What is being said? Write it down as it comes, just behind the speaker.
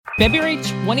February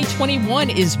 2021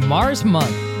 is Mars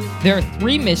Month. There are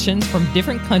 3 missions from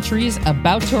different countries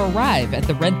about to arrive at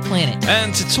the Red Planet.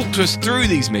 And to talk to us through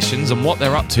these missions and what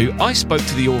they're up to, I spoke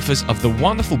to the authors of the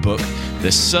wonderful book,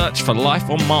 The Search for Life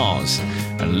on Mars,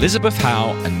 Elizabeth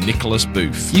Howe and Nicholas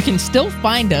Booth. You can still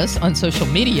find us on social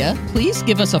media. Please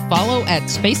give us a follow at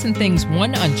Space and Things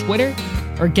 1 on Twitter,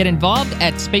 or get involved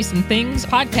at Space and Things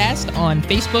Podcast on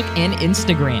Facebook and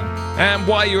Instagram. And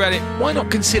while you're at it, why not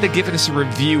consider giving us a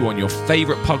review on your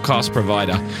favorite podcast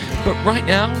provider? But right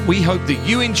now, we hope that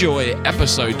you enjoy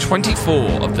episode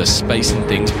 24 of the Space and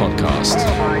Things podcast.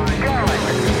 Oh my God.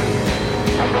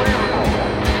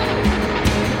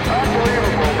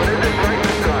 Unbelievable, but it is right to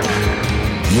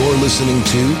done. You're listening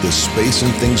to the Space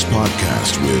and Things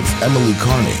podcast with Emily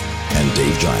Carney and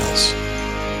Dave Giles.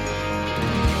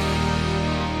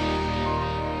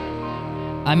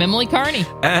 I'm Emily Carney.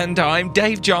 And I'm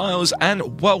Dave Giles,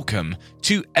 and welcome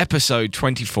to episode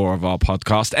 24 of our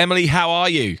podcast. Emily, how are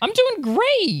you? I'm doing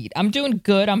great. I'm doing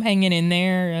good. I'm hanging in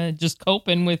there, just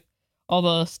coping with all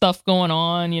the stuff going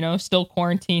on, still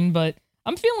quarantined, but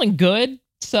I'm feeling good.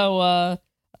 So,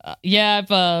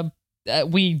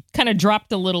 we kind of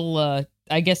dropped a little,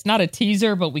 I guess not a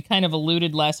teaser, but we kind of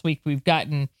alluded last week. We've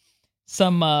gotten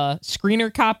some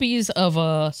screener copies of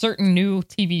a certain new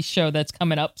TV show that's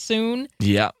coming up soon.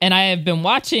 Yeah. And I have been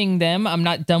watching them. I'm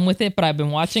not done with it, but I've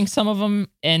been watching some of them.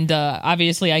 And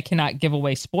obviously I cannot give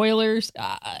away spoilers.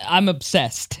 I'm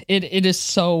obsessed. It is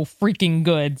so freaking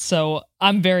good. So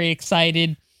I'm very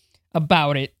excited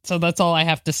about it. So that's all I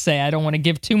have to say. I don't want to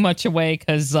give too much away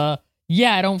because, I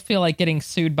don't feel like getting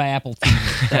sued by Apple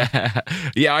TV. So.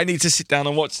 Yeah, I need to sit down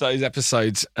and watch those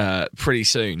episodes pretty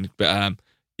soon. But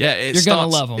you're gonna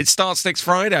love them. It starts next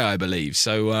Friday, I believe.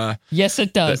 So yes,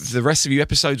 it does. The rest of you,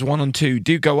 episodes 1 and 2,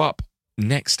 do go up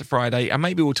next Friday, and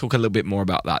maybe we'll talk a little bit more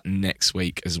about that next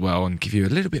week as well, and give you a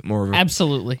little bit more of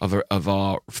absolutely of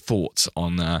our thoughts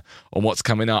on what's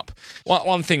coming up.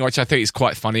 One thing which I think is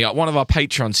quite funny, one of our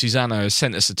patrons, Susanna, has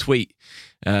sent us a tweet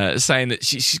saying that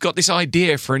she's got this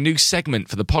idea for a new segment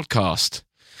for the podcast,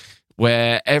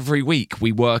 where every week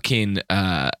we work in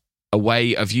a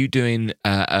way of you doing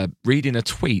reading a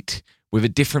tweet with a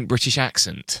different British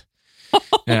accent.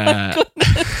 Oh, my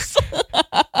goodness.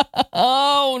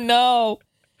 Oh, no.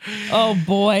 Oh,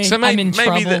 boy. So I'm in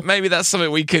trouble. Maybe that's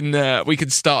something we can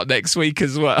start next week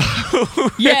as well.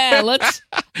 Yeah,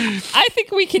 I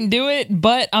think we can do it,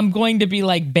 but I'm going to be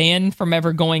banned from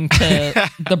ever going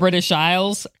to the British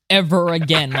Isles ever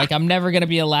again. I'm never going to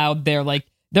be allowed there.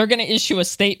 They're going to issue a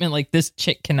statement this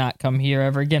chick cannot come here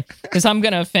ever again, because I'm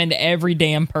going to offend every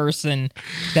damn person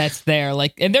that's there.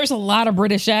 And there's a lot of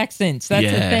British accents.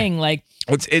 That's the thing.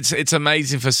 It's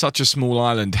amazing for such a small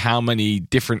island how many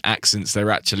different accents there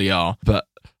actually are. But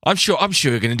I'm sure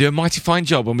you're going to do a mighty fine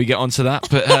job when we get onto that.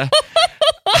 But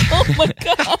oh my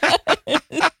God.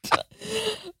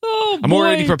 Oh, I'm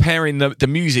already preparing the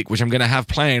music, which I'm going to have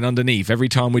playing underneath every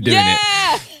time we're doing it.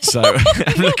 So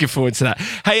I'm looking forward to that.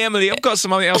 Hey, Emily, I've got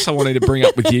something else I wanted to bring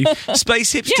up with you.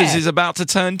 Space Hipsters is about to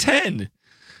turn 10.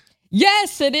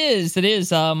 Yes, it is. It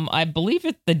is. I believe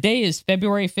the day is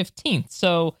February 15th.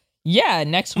 So,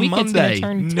 next week Monday. It's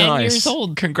going to turn 10 years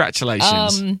old.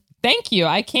 Congratulations. Thank you.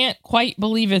 I can't quite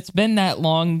believe it's been that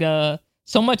long.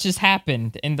 So much has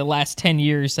happened in the last 10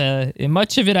 years.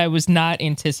 Much of it I was not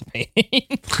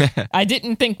anticipating. I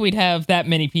didn't think we'd have that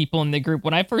many people in the group.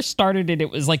 When I first started it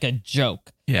was like a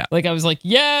joke. Yeah. I was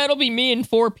it'll be me and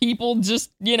 4 people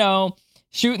just,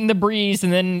 shooting the breeze.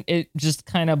 And then it just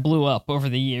kind of blew up over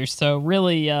the years. So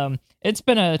really, it's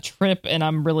been a trip and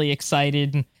I'm really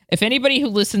excited. If anybody who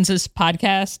listens to this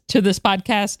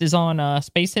podcast is on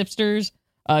Space Hipsters,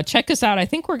 check us out. I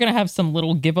think we're going to have some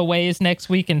little giveaways next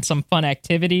week and some fun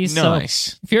activities. Nice.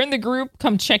 So if you're in the group,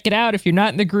 come check it out. If you're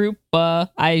not in the group,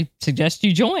 I suggest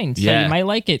you join. So you might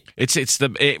like it.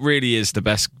 It really is the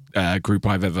best group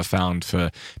I've ever found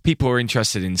for people who are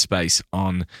interested in space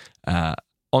on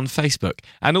Facebook.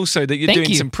 And also that you're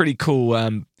doing some pretty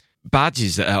cool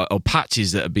badges or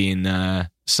patches that are being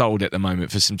sold at the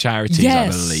moment for some charities, I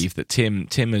believe, that Tim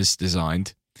has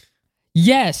designed.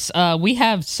 Yes, we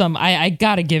have some. I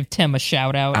gotta give Tim a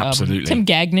shout out. Absolutely, Tim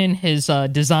Gagnon has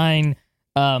designed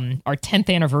our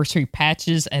 10th anniversary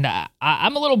patches, and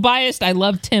I'm a little biased. I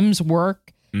love Tim's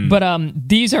work, but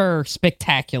these are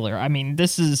spectacular. I mean,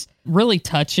 this is really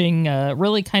touching.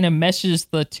 Really kind of meshes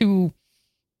the two,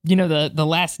 the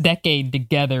last decade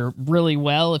together really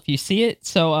well if you see it.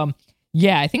 So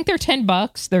I think they're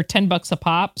 $10. They're $10 a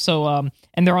pop. So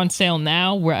and they're on sale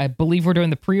now. Where I believe we're doing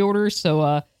the pre-orders.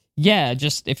 So.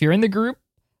 Just if you're in the group,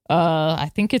 I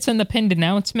think it's in the pinned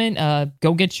announcement.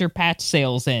 Go get your patch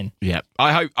sales in. Yeah,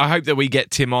 I hope that we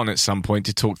get Tim on at some point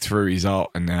to talk through his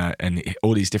art and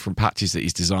all these different patches that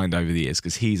he's designed over the years,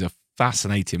 because he's a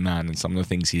fascinating man, and some of the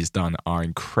things he has done are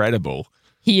incredible.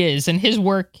 He is, and his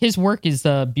work is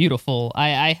beautiful.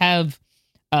 I have,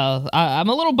 I'm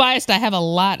a little biased. I have a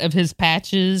lot of his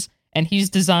patches, and he's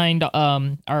designed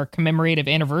our commemorative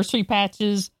anniversary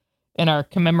patches and our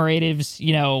commemoratives,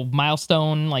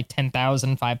 milestone like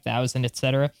 10,000, 5,000,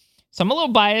 etc. So I'm a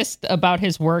little biased about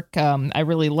his work. I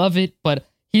really love it, but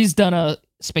he's done a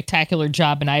spectacular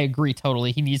job, and I agree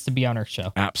totally. He needs to be on our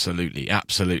show. Absolutely.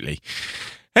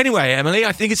 Anyway, Emily,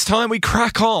 I think it's time we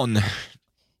crack on.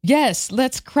 Yes,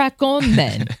 let's crack on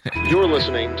then. You're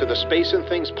listening to the Space and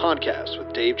Things podcast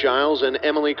with Dave Giles and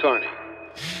Emily Carney.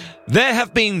 There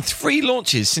have been 3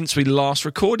 launches since we last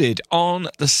recorded. On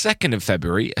the 2nd of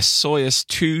February, a Soyuz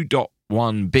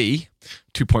 2.1B,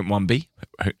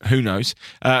 who knows,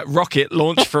 rocket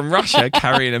launched from Russia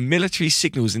carrying a military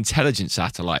signals intelligence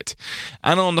satellite.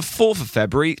 And on the 4th of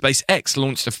February, SpaceX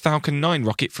launched a Falcon 9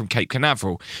 rocket from Cape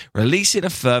Canaveral, releasing a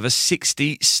further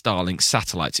 60 Starlink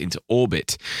satellites into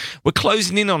orbit. We're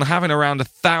closing in on having around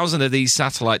 1,000 of these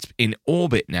satellites in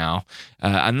orbit now,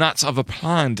 and that's of a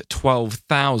planned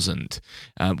 12,000,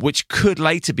 which could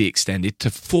later be extended to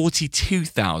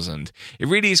 42,000. It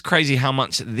really is crazy how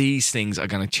much these things are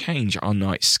going to change our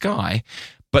night sky,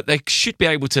 but they should be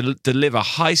able to deliver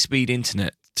high-speed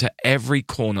internet to every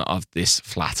corner of this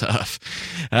flat Earth.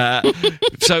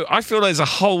 So I feel there's a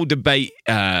whole debate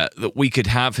that we could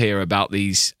have here about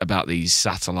these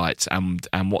satellites and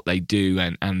what they do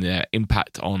and their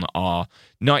impact on our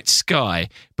night sky,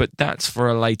 but that's for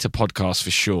a later podcast for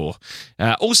sure.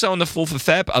 Also on the 4th of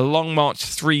Feb, a Long March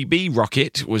 3B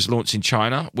rocket was launched in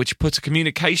China, which put a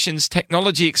communications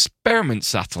technology experiment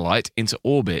satellite into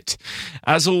orbit.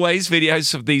 As always,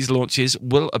 videos of these launches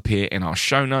will appear in our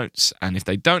show notes, and if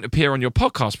they don't appear on your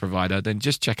podcast provider, then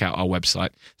just check out our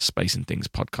website,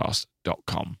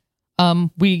 spaceandthingspodcast.com.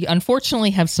 We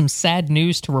unfortunately have some sad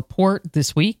news to report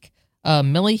this week.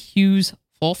 Millie Hughes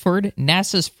Fulford,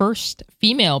 NASA's first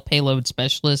female payload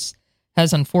specialist,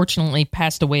 has unfortunately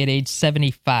passed away at age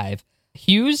 75.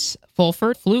 Hughes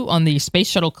Fulford flew on the Space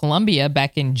Shuttle Columbia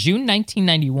back in June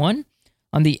 1991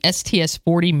 on the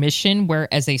STS-40 mission, where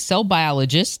as a cell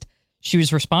biologist, she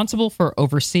was responsible for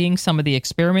overseeing some of the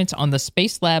experiments on the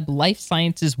Space Lab Life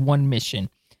Sciences 1 mission.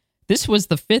 This was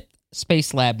the 5th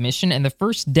Space Lab mission and the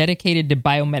first dedicated to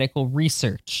biomedical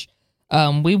research.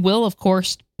 We will, of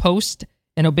course, post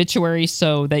an obituary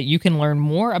so that you can learn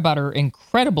more about her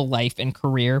incredible life and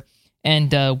career,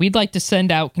 and we'd like to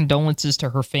send out condolences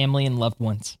to her family and loved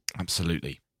ones.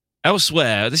 Absolutely.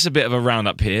 Elsewhere, this is a bit of a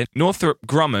roundup here. Northrop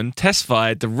Grumman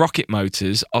test-fired the rocket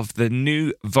motors of the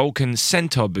new Vulcan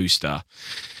Centaur booster.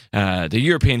 The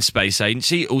European Space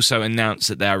Agency also announced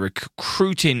that they are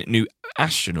recruiting new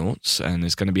astronauts, and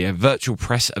there's going to be a virtual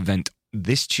press event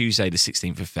this Tuesday, the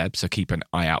 16th of Feb, so keep an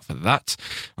eye out for that.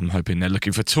 I'm hoping they're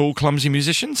looking for tall, clumsy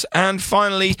musicians. And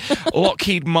finally,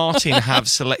 Lockheed Martin have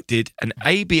selected an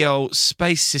ABL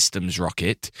Space Systems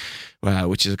rocket,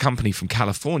 which is a company from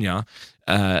California,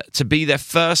 to be their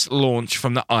first launch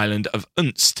from the island of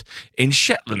Unst in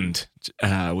Shetland,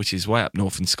 which is way up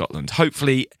north in Scotland.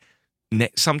 Hopefully,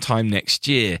 sometime next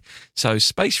year. So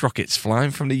space rockets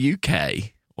flying from the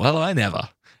UK. Well, I never.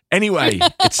 Anyway,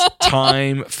 it's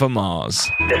time for Mars.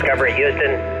 Discovery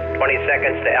Houston, 20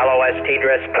 seconds to LOS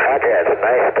TDRS. Roger,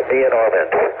 nice to be in orbit.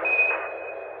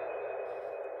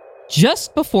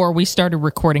 Just before we started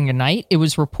recording tonight, it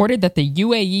was reported that the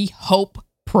UAE HOPE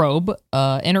probe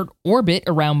entered orbit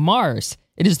around Mars.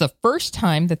 It is the first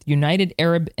time that the United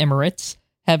Arab Emirates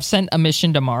have sent a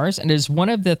mission to Mars, and is one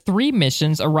of the 3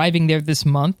 missions arriving there this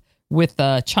month, with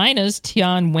China's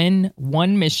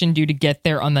Tianwen-1 mission due to get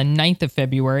there on the 9th of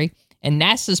February, and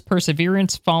NASA's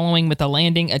Perseverance following with a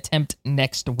landing attempt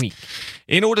next week.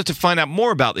 In order to find out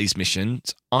more about these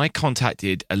missions, I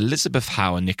contacted Elizabeth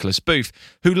Howe and Nicholas Booth,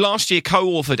 who last year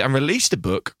co-authored and released a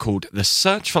book called The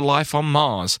Search for Life on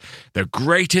Mars, the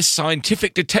greatest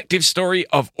scientific detective story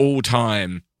of all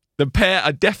time. The pair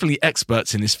are definitely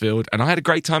experts in this field, and I had a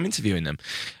great time interviewing them.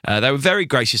 They were very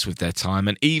gracious with their time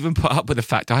and even put up with the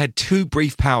fact I had 2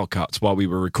 brief power cuts while we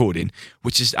were recording,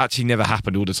 which has actually never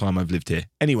happened all the time I've lived here.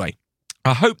 Anyway,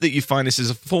 I hope that you find this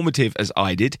as informative as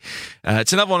I did.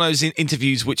 It's another one of those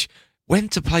interviews which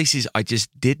went to places I just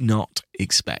did not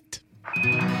expect. This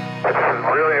is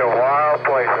really a wild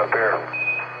place up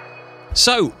here.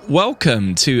 So,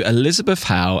 welcome to Elizabeth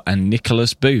Howe and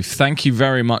Nicholas Booth. Thank you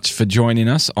very much for joining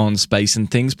us on Space and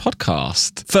Things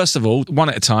podcast. First of all, one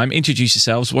at a time, introduce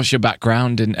yourselves. What's your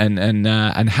background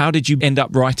and how did you end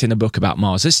up writing a book about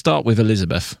Mars? Let's start with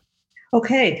Elizabeth.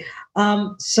 Okay.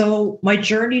 So my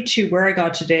journey to where I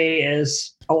got today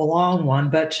is a long one,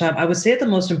 but I would say the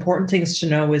most important things to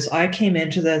know is I came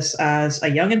into this as a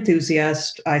young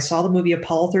enthusiast. I saw the movie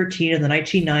Apollo 13 in the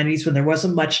 1990s when there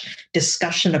wasn't much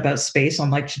discussion about space,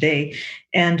 unlike today.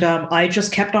 And I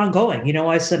just kept on going. You know,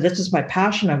 I said, this is my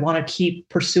passion. I want to keep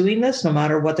pursuing this no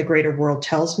matter what the greater world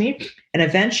tells me. And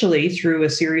eventually, through a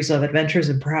series of adventures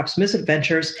and perhaps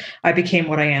misadventures, I became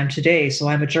what I am today. So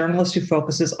I'm a journalist who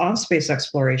focuses on space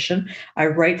exploration. I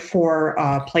write for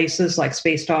places like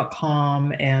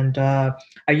space.com, and I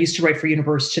used to write for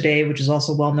Universe Today, which is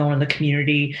also well known in the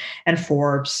community, and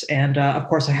Forbes. And of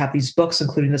course, I have these books,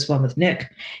 including this one with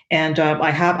Nick. And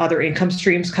I have other income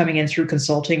streams coming in through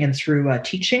consulting and through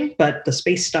teaching, but the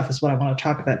space stuff is what I want to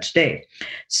talk about today.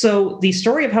 So the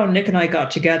story of how Nick and I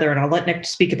got together, and I'll let Nick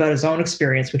speak about his own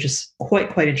experience, which is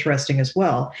quite interesting as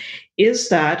well, is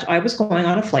that I was going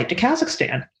on a flight to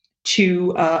Kazakhstan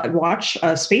to watch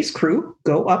a space crew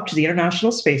go up to the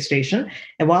International Space Station.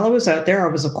 And while I was out there,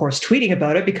 I was, of course, tweeting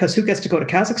about it because who gets to go to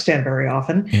Kazakhstan very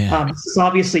often? Yeah. This is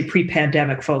obviously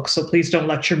pre-pandemic, folks, so please don't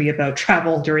lecture me about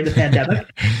travel during the pandemic.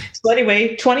 So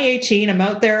anyway, 2018, I'm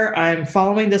out there. I'm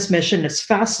following this mission. It's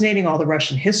fascinating, all the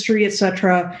Russian history,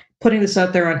 etc., putting this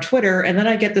out there on Twitter. And then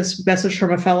I get this message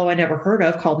from a fellow I never heard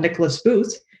of called Nicholas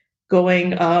Booth,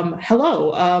 going,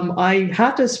 hello, I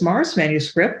had this Mars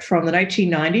manuscript from the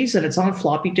 1990s and it's on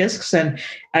floppy disks. And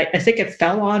I think it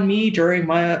fell on me during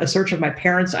a search of my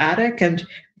parents' attic. And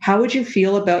how would you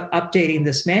feel about updating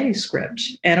this manuscript?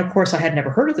 And of course, I had never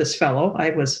heard of this fellow.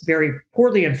 I was very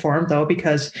poorly informed, though,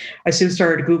 because I soon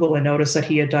started to Google and noticed that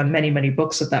he had done many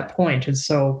books at that point, and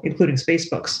so including space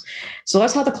books. So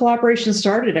that's how the collaboration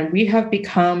started. And we have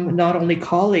become not only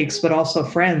colleagues, but also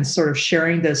friends, sort of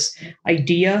sharing this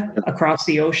idea across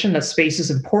the ocean that space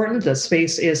is important, that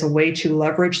space is a way to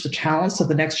leverage the talents of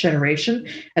the next generation,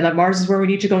 and that Mars is where we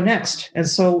need to go next. And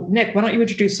so, Nick, why don't you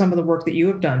introduce some of the work that you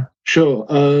have done? Sure.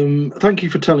 Thank you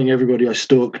for telling everybody I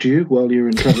stalked you while you were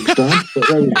in Kazakhstan. But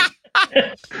there we go.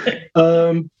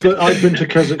 But I've been to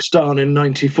Kazakhstan in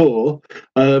 '94,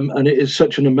 and it is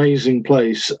such an amazing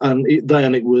place. And it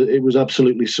was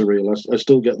absolutely surreal. I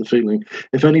still get the feeling.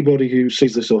 If anybody who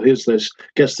sees this or hears this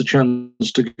gets the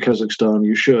chance to Kazakhstan,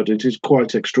 you should. It is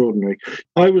quite extraordinary.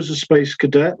 I was a space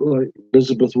cadet, like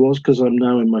Elizabeth was, because I'm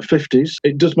now in my 50s.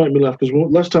 It does make me laugh because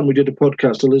last time we did a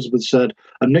podcast, Elizabeth said,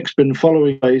 and Nick's been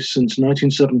following space since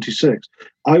 1976.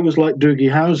 I was like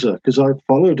Doogie Howser because I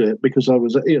followed it because I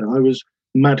was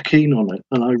mad keen on it.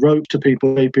 And I wrote to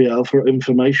people at JPL for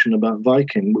information about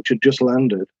Viking, which had just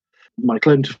landed. My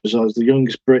claim to was I was the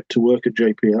youngest Brit to work at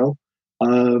JPL.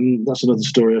 That's another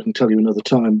story I can tell you another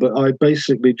time. But I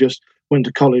basically just went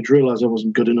to college, realized I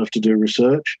wasn't good enough to do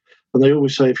research. And they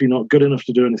always say, if you're not good enough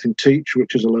to do anything, teach,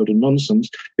 which is a load of nonsense.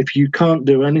 If you can't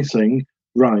do anything,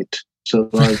 write. So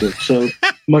I did. So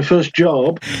my first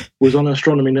job was on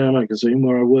Astronomy Now magazine,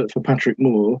 where I worked for Patrick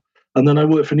Moore. And then I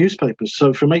worked for newspapers.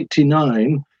 So from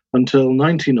 89 until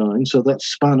 99, so that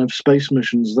span of space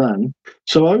missions then.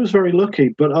 So I was very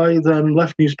lucky, but I then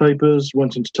left newspapers,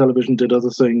 went into television, did other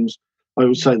things. I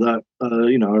would say that,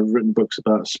 I've written books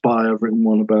about spy. I've written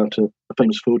one about a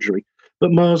famous forgery.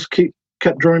 But Mars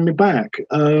kept drawing me back.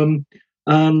 And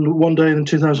one day in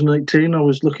 2018, I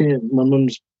was looking at my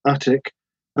mum's attic,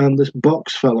 and this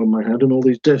box fell on my head and all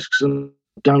these discs, and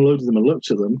downloaded them and looked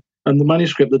at them. And the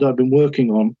manuscript that I'd been working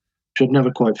on, which I'd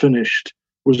never quite finished,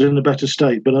 was in a better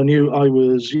state. But I knew I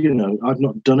was, I've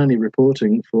not done any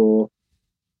reporting for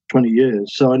 20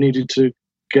 years. So I needed to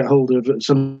get hold of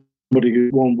somebody who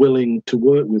was willing to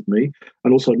work with me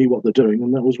and also knew what they're doing.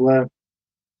 And that was where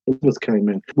Elizabeth came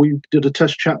in. We did a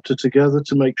test chapter together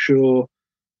to make sure,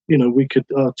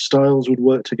 our styles would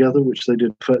work together, which they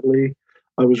did perfectly.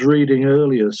 I was reading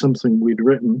earlier something we'd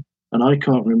written, and I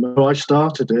can't remember. I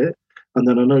started it, and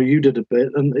then I know you did a bit,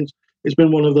 and it's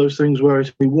been one of those things where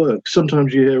it works.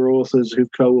 Sometimes you hear authors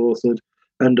who've co-authored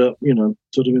end up,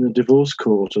 sort of in a divorce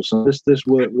court or something. This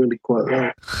worked really quite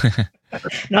well.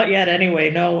 Not yet, anyway.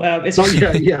 No, it's not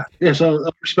yet. Yeah, yes, our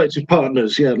respective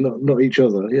partners. Yeah, not each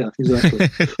other. Yeah, exactly.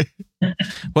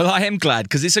 Well, I am glad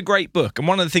because it's a great book, and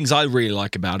one of the things I really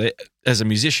like about it, as a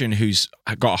musician who's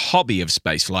got a hobby of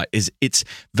spaceflight, is it's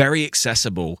very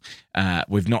accessible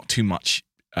with not too much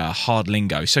hard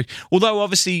lingo. So although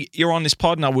obviously you're on this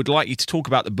pod and I would like you to talk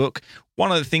about the book,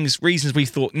 one of the reasons we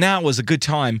thought now was a good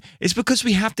time is because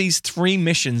we have these 3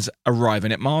 missions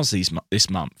arriving at Mars this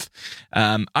month.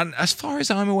 And as far as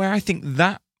I'm aware, I think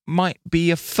that might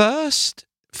be a first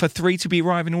for 3 to be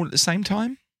arriving all at the same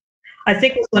time. I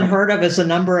think what's unheard of is the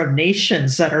number of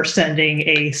nations that are sending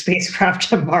a spacecraft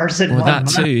to Mars in 1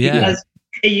 month. Too, yeah. Because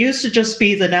it used to just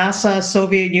be the NASA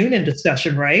Soviet Union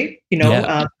discussion, right?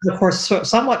 Of course,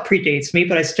 somewhat predates me,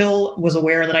 but I still was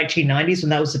aware in the 1990s when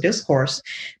that was the discourse.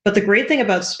 But the great thing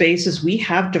about space is we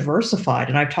have diversified.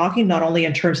 And I'm talking not only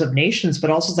in terms of nations,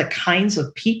 but also the kinds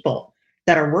of people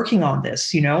that are working on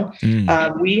this.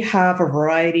 We have a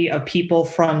variety of people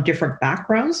from different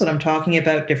backgrounds, and I'm talking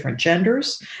about different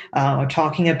genders. I'm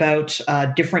talking about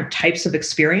different types of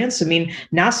experience. I mean,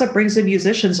 NASA brings in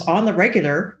musicians on the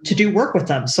regular to do work with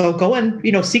them. So go and,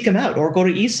 seek them out, or go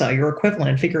to ESA, your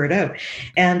equivalent, and figure it out.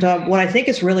 And what I think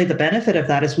is really the benefit of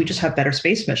that is we just have better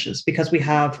space missions because we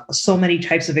have so many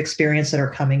types of experience that are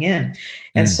coming in.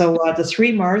 And so the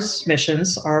 3 Mars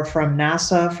missions are from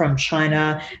NASA, from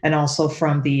China, and also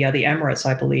from the Emirates,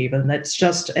 I believe. And that's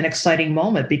just an exciting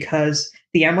moment because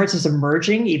the Emirates is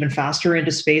emerging even faster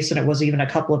into space than it was even a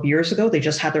couple of years ago. They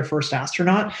just had their first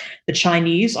astronaut. The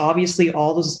Chinese, obviously,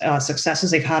 all those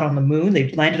successes they've had on the moon,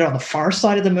 they've landed on the far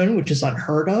side of the moon, which is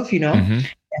unheard of, and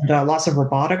lots of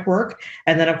robotic work.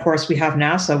 And then, of course, we have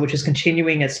NASA, which is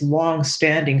continuing its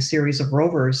long-standing series of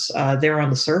rovers there on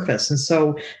the surface. And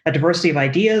so a diversity of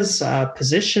ideas,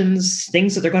 positions,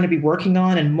 things that they're going to be working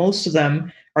on, and most of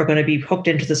them are going to be hooked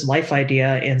into this life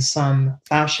idea in some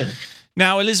fashion.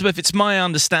 Now, Elizabeth, it's my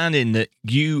understanding that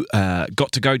you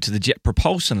got to go to the Jet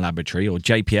Propulsion Laboratory, or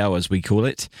JPL as we call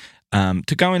it,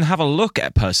 to go and have a look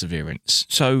at Perseverance.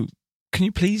 So can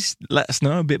you please let us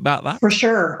know a bit about that? For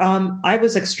sure. I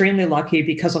was extremely lucky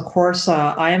because, of course,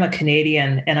 I am a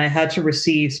Canadian and I had to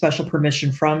receive special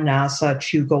permission from NASA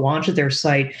to go onto their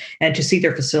site and to see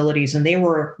their facilities. And they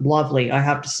were lovely, I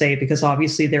have to say, because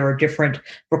obviously there are different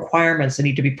requirements that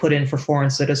need to be put in for foreign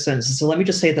citizens. So let me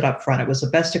just say that up front. It was the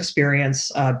best experience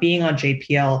being on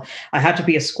JPL. I had to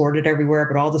be escorted everywhere,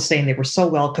 but all the same, they were so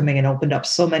welcoming and opened up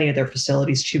so many of their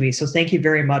facilities to me. So thank you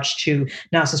very much to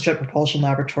NASA's Jet Propulsion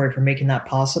Laboratory for making that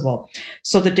possible.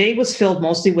 So the day was filled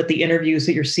mostly with the interviews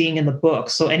that you're seeing in the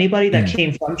book. So anybody that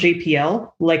came from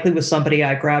JPL likely was somebody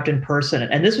I grabbed in person.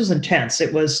 And this was intense.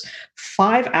 It was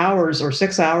 5 hours or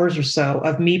 6 hours or so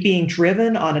of me being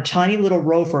driven on a tiny little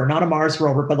rover, not a Mars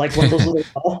rover, but like one of those little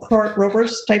golf cart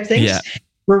rovers type things. Yeah.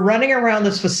 We're running around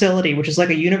this facility, which is like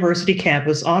a university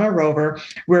campus, on a rover.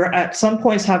 We're at some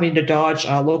points having to dodge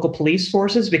local police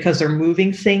forces because they're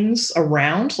moving things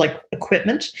around, like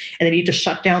equipment, and they need to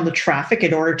shut down the traffic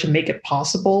in order to make it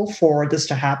possible for this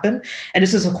to happen. And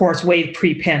this is, of course, way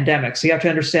pre-pandemic. So you have to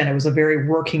understand it was a very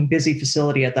working, busy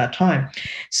facility at that time.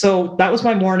 So that was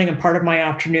my morning and part of my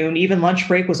afternoon. Even lunch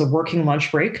break was a working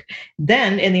lunch break.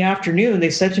 Then in the afternoon,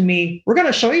 they said to me, "We're going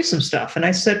to show you some stuff." And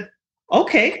I said,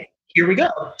 "Okay. Here we go."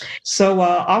 So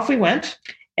off we went,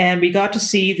 and we got to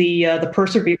see the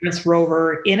Perseverance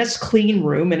rover in its clean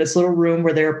room, in its little room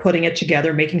where they were putting it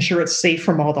together, making sure it's safe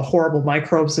from all the horrible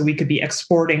microbes that we could be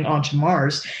exporting onto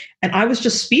Mars. And I was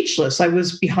just speechless. I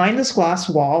was behind this glass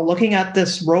wall looking at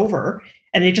this rover,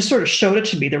 and they just sort of showed it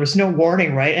to me. There was no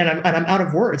warning, right? And I'm out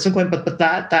of words. I'm going, but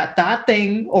that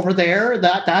thing over there,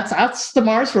 that's the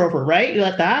Mars rover, right?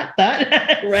 That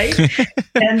right?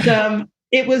 And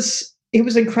it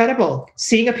was incredible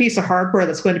seeing a piece of hardware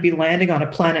that's going to be landing on a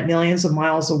planet millions of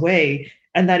miles away,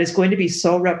 and that is going to be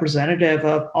so representative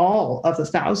of all of the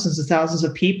thousands and thousands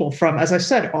of people from, as I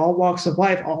said, all walks of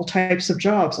life, all types of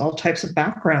jobs, all types of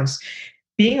backgrounds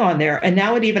being on there. And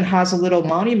now it even has a little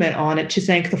monument on it to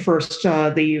thank the first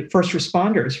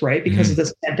responders, right? Because of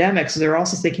this pandemic. So they're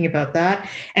also thinking about that.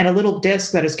 And a little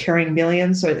disc that is carrying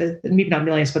millions, or maybe not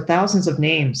millions, but thousands of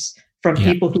names from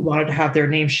people who wanted to have their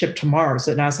name shipped to Mars.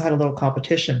 That NASA had a little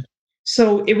competition.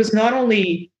 So it was not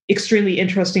only extremely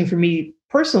interesting for me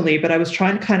personally, but I was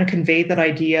trying to kind of convey that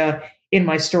idea in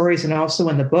my stories and also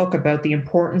in the book about the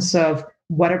importance of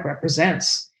what it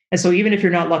represents. And so even if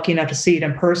you're not lucky enough to see it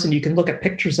in person, you can look at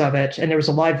pictures of it. And there was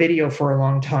a live video for a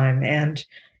long time. And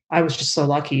I was just so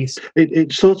lucky.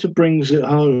 It sort of brings it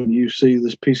home. You see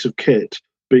this piece of kit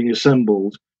being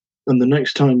assembled, and the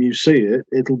next time you see it,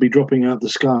 it'll be dropping out the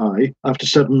sky after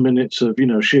 7 minutes of,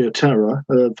 sheer terror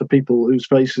for people whose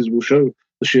faces will show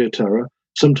the sheer terror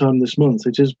sometime this month.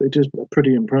 It is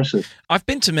pretty impressive. I've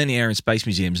been to many air and space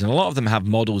museums, and a lot of them have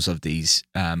models of these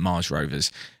Mars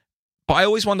rovers. But I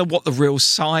always wonder what the real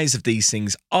size of these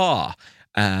things are.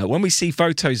 When we see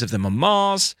photos of them on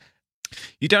Mars,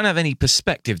 You don't have any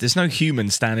perspective. There's no human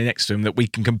standing next to him that we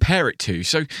can compare it to.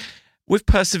 So with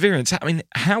Perseverance, I mean,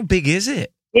 how big is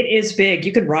it? It is big.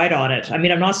 You could ride on it. I mean,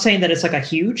 I'm not saying that it's like a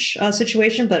huge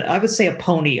situation, but I would say a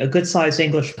pony, a good-sized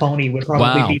English pony would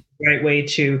probably be the right way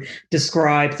to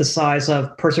describe the size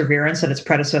of Perseverance and its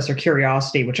predecessor,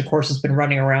 Curiosity, which, of course, has been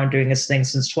running around doing its thing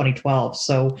since 2012.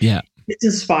 So it's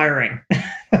inspiring.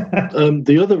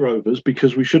 The other rovers,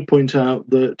 because we should point out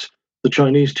that the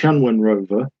Chinese Tianwen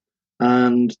rover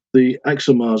and the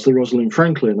ExoMars, the Rosalind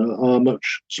Franklin, are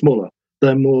much smaller.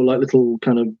 They're more like little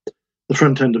kind of the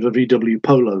front end of a VW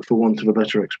Polo, for want of a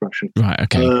better expression. Right.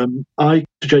 Okay. I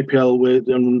JPL with,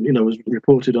 and was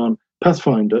reported on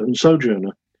Pathfinder and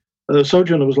Sojourner.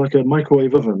 Sojourner was like a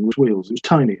microwave oven with wheels. It was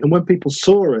tiny, and when people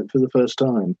saw it for the first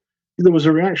time, there was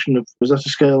a reaction of, was that a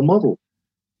scale model?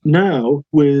 Now,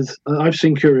 with I've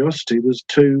seen Curiosity. There's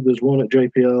two. There's one at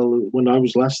JPL when I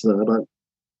was last there, about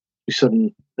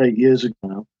 7-8 years ago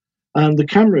now, and the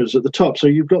cameras at the top. So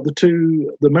you've got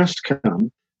the mast cam.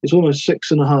 It's almost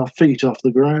 6.5 feet off the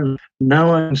ground.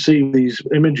 Now I can see these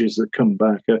images that come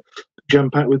back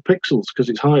jam-packed with pixels because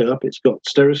it's high up. It's got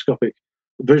stereoscopic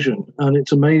vision, and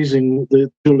it's amazing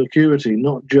the dual acuity,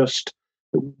 not just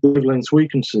the wavelengths we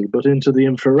can see, but into the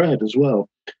infrared as well.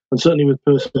 And certainly with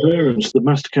Perseverance, the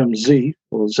Mastercam Z,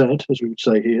 or Z, as we would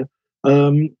say here,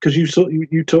 because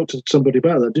you talked to somebody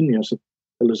about that, didn't you?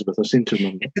 Elizabeth, I seem to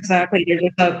remember. Exactly. There's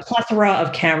a plethora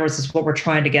of cameras is what we're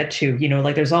trying to get to.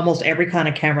 Like there's almost every kind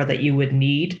of camera that you would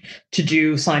need to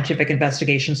do scientific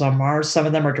investigations on Mars. Some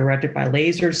of them are directed by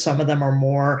lasers. Some of them are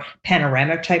more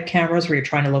panoramic type cameras where you're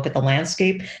trying to look at the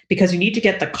landscape, because you need to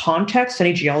get the context.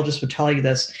 Any geologist would tell you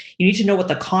this. You need to know what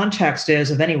the context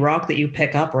is of any rock that you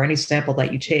pick up or any sample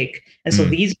that you take. And so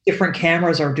these different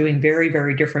cameras are doing very,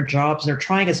 very different jobs. And they're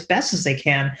trying as best as they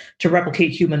can to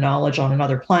replicate human knowledge on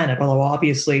another planet, although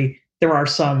obviously there are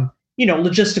some,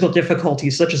 logistical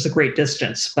difficulties such as the great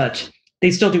distance, but they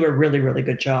still do a really, really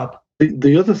good job.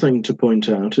 The other thing to point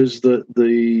out is that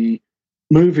the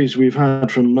movies we've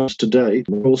had from Mars to date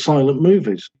are all silent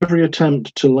movies. Every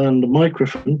attempt to land a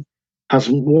microphone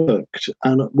hasn't worked.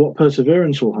 And what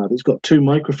Perseverance will have, it's got 2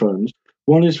 microphones.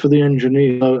 One is for the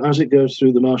engineer, so as it goes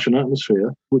through the Martian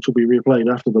atmosphere, which will be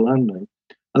replayed after the landing.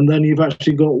 And then you've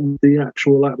actually got what the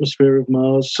actual atmosphere of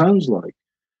Mars sounds like.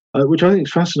 Which I think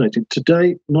is fascinating. To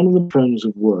date, none of the phones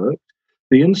have worked.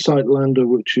 The InSight lander,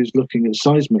 which is looking at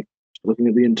seismic, looking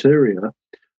at the interior,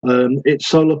 its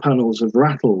solar panels have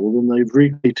rattled and they've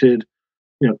repeated,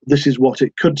 this is what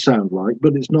it could sound like,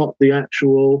 but it's not the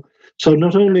actual. So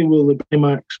not only will the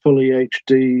Baymax fully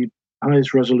HD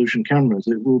highest resolution cameras,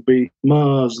 it will be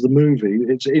Mars, the movie.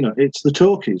 It's the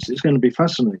talkies. It's going to be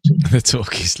fascinating. The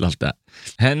talkies, love that.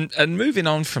 And moving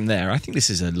on from there, I think this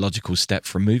is a logical step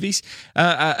from movies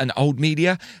and old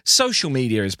media. Social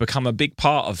media has become a big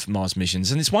part of Mars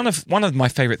missions, and it's one of my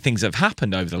favorite things that have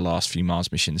happened over the last few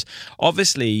Mars missions.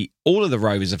 Obviously, all of the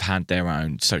rovers have had their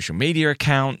own social media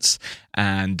accounts,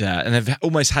 and they've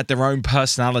almost had their own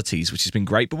personalities, which has been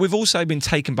great. But we've also been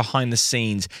taken behind the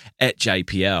scenes at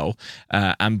JPL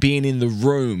and being in the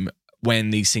room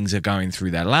when these things are going through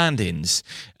their landings,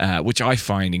 which I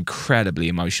find incredibly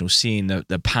emotional, seeing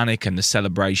the panic and the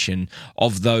celebration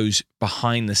of those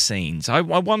behind the scenes. I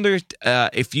wonder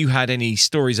if you had any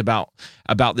stories about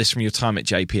this from your time at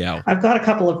JPL. I've got a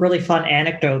couple of really fun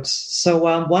anecdotes.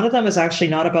 So one of them is actually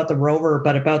not about the rover,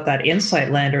 but about that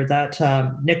InSight lander that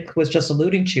Nick was just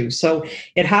alluding to. So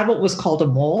it had what was called a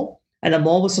mole. And the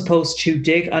mole was supposed to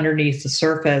dig underneath the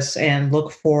surface and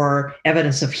look for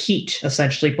evidence of heat,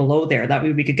 essentially, below there. That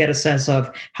way we could get a sense of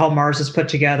how Mars is put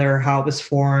together, how it was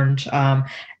formed,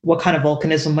 what kind of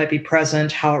volcanism might be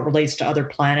present, how it relates to other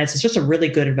planets. It's just a really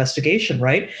good investigation,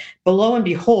 right? But lo and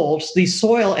behold, the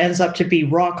soil ends up to be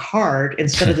rock hard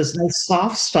instead of this nice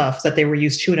soft stuff that they were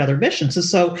used to in other missions. And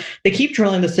so they keep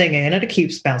drilling the thing in and it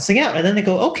keeps bouncing out. And then they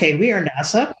go, okay, we are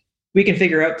NASA. We can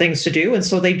figure out things to do. And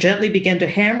so they gently begin to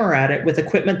hammer at it with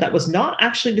equipment that was not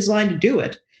actually designed to do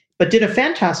it, but did a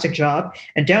fantastic job.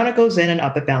 And down it goes in and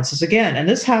up it bounces again. And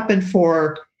this happened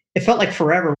it felt like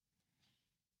forever.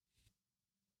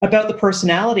 About the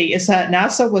personality is that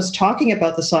NASA was talking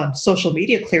about this on social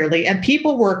media clearly, and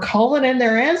people were calling in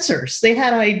their answers. They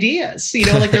had ideas,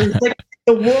 like there was like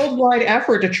the worldwide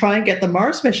effort to try and get the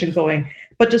Mars mission going.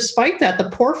 But despite that, the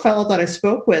poor fellow that I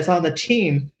spoke with on the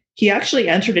team, he actually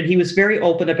entered it. He was very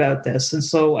open about this. And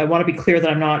so I want to be clear that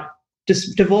I'm not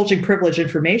just divulging privileged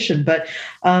information, but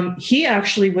he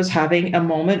actually was having a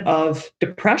moment of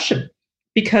depression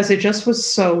because it just was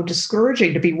so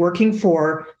discouraging to be working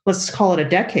for, let's call it a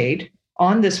decade,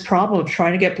 on this problem of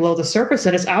trying to get below the surface.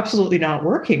 And it's absolutely not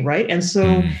working, right? And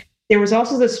so there was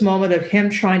also this moment of him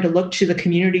trying to look to the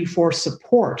community for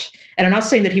support. And I'm not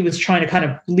saying that he was trying to kind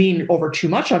of lean over too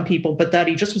much on people, but that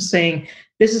he just was saying,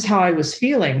 this is how I was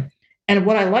feeling. And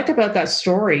what I like about that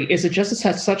story is it just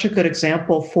has such a good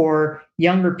example for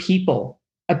younger people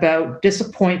about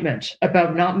disappointment,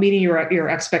 about not meeting your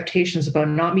expectations, about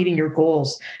not meeting your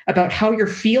goals, about how you're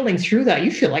feeling through that.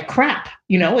 You feel like crap.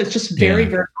 It's just very,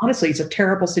 very honestly, it's a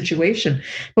terrible situation.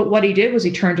 But what he did was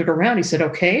he turned it around. He said,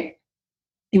 okay,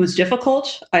 it was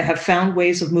difficult. I have found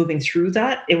ways of moving through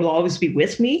that. It will always be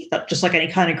with me, just like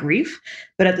any kind of grief.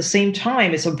 But at the same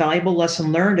time, it's a valuable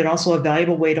lesson learned and also a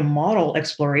valuable way to model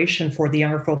exploration for the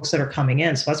younger folks that are coming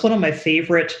in. So that's one of my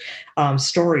favorite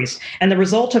stories. And the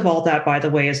result of all that, by the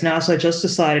way, is NASA just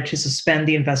decided to suspend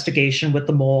the investigation with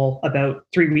the mole about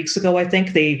 3 weeks ago, I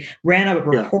think. They ran a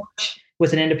report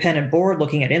with an independent board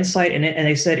looking at InSight, and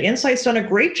they said InSight's done a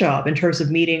great job in terms of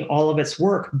meeting all of its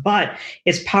work, but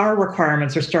its power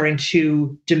requirements are starting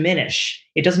to diminish.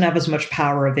 It doesn't have as much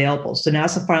power available. So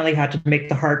NASA finally had to make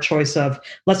the hard choice of,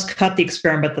 let's cut the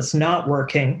experiment that's not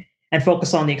working and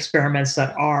focus on the experiments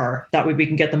that are. That way we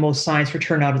can get the most science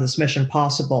return out of this mission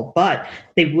possible. But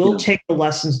they will take the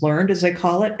lessons learned, as they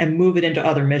call it, and move it into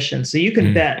other missions. So you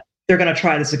can bet they're going to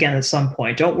try this again at some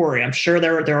point. Don't worry. I'm sure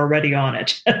they're already on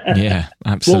it. Yeah,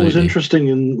 absolutely. What was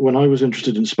interesting when I was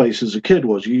interested in space as a kid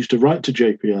was you used to write to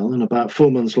JPL, and about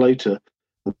 4 months later,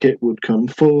 a kit would come,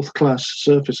 4th class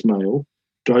surface mail,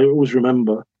 which I always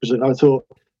remember, because I thought,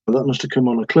 well, that must have come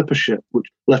on a clipper ship, which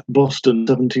left Boston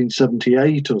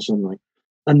 1778 or something.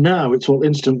 And now it's all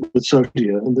instant with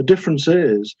Sophia. And the difference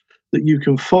is that you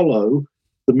can follow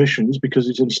the missions because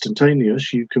it's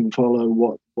instantaneous. You can follow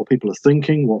what people are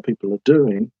thinking, what people are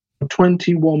doing.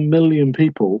 21 million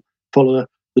people follow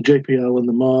the JPL and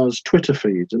the Mars Twitter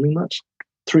feeds. I mean, that's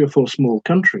 3 or 4 small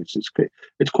countries.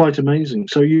 It's quite amazing.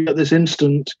 So you get this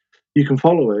instant, you can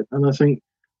follow it. And I think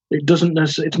it doesn't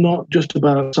necessarily, it's not just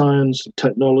about science,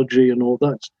 technology and all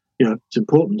that. It's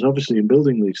important, obviously, in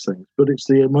building these things, but it's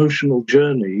the emotional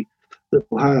journey that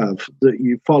we'll have that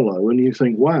you follow and you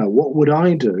think, wow, what would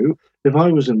I do if I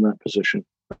was in that position?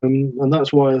 And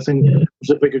that's why I think it was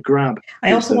a bigger grab.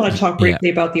 I also want to talk briefly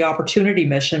about the Opportunity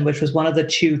mission, which was one of the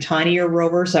 2 tinier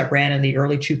rovers that ran in the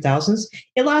early 2000s.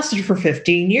 It lasted for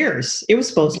 15 years. It was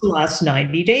supposed to last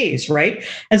 90 days, right?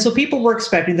 And so people were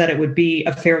expecting that it would be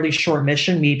a fairly short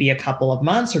mission, maybe a couple of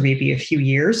months or maybe a few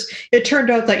years. It turned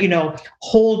out that,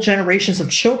 whole generations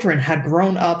of children had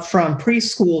grown up from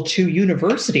preschool to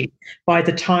university by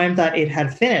the time that it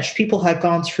had finished. People had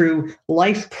gone through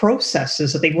life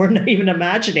processes that they weren't even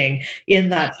imagining in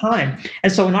that time.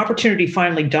 And so when Opportunity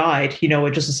finally died,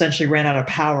 it just essentially ran out of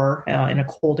power in a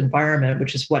cold environment,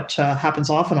 which is what happens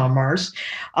often on Mars.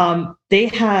 They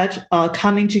had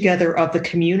coming together of the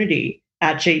community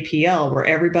at JPL, where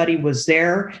everybody was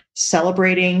there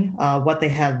celebrating what they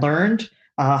had learned,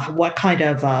 what kind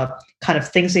of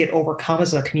things they had overcome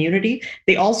as a community.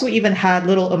 They also even had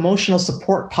little emotional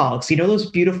support pogs. Those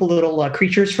beautiful little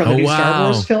creatures from the new Star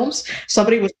Wars films?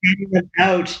 Somebody was handing them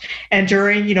out. And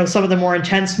during, some of the more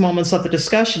intense moments of the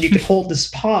discussion, you could hold this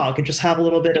pog and just have a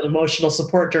little bit of emotional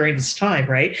support during this time,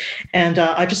 right? And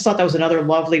I just thought that was another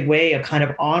lovely way of kind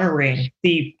of honoring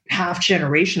the half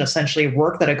generation, essentially, of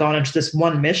work that had gone into this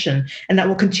one mission, and that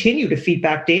will continue to feed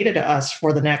back data to us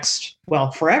for the next,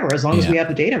 forever, as long as we have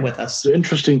the data with us. It's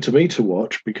interesting to me to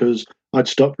watch because I'd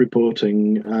stopped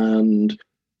reporting and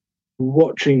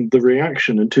watching the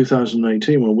reaction in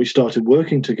 2018 when we started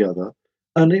working together,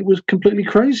 and it was completely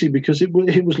crazy because it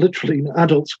was literally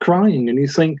adults crying, and you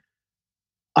think,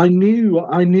 I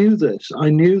knew this. I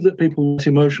knew that people were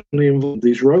emotionally involved in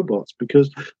these robots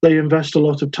because they invest a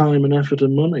lot of time and effort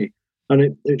and money,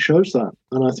 and it shows that.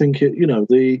 And I think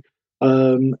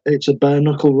it's a bare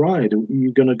knuckle ride.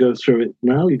 You're going to go through it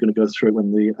now. You're going to go through it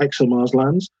when the ExoMars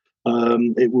lands.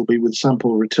 It will be with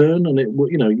sample return, and it will.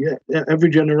 Every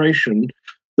generation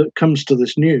that comes to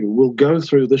this new will go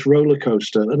through this roller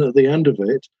coaster, and at the end of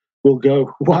it, will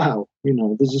go, wow.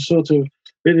 There's a sort of.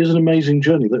 It is an amazing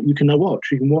journey that you can now watch.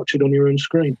 You can watch it on your own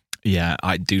screen. Yeah,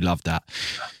 I do love that.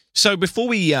 So before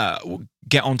we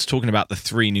get on to talking about the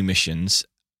 3 new missions,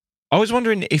 I was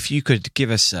wondering if you could give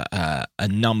us a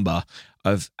number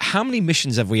of how many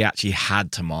missions have we actually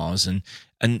had to Mars, and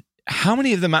how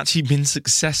many of them actually been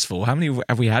successful? How many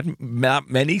have we had?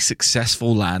 Many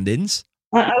successful landings?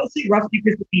 I would say roughly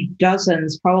 50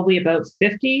 dozens, probably about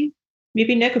 50.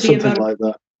 Maybe Nick would be Something about like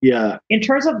that. Yeah. In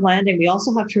terms of landing, we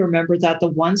also have to remember that the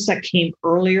ones that came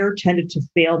earlier tended to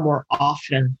fail more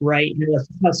often, right? That's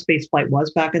how spaceflight was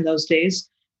back in those days.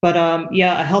 But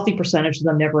yeah, a healthy percentage of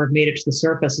them never have made it to the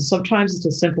surface. And sometimes it's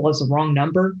as simple as a wrong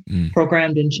number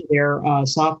programmed into their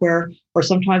software, or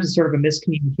sometimes it's sort of a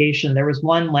miscommunication. There was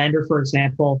one lander, for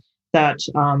example, that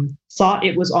thought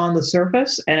it was on the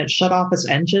surface and it shut off its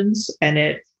engines and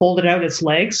it folded out its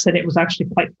legs and it was actually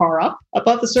quite far up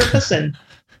above the surface and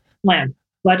landed.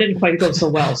 That didn't quite go so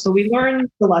well. So we learn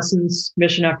the lessons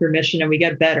mission after mission and we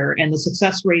get better. And the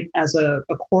success rate as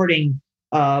according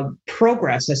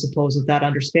progress, I suppose, of that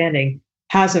understanding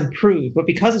has improved. But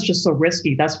because it's just so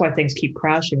risky, that's why things keep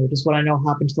crashing, which is what I know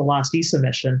happened to the last ESA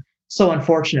mission. So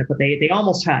unfortunate, but they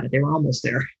almost had it. They were almost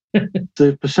there.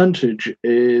 The percentage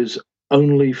is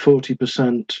only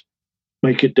 40%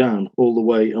 make it down all the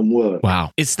way and work.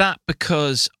 Wow. Is that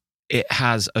because it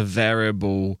has a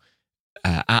variable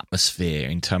atmosphere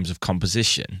in terms of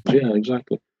composition? Yeah,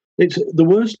 exactly. It's the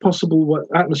worst possible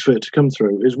atmosphere to come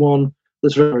through is one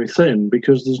that's very thin,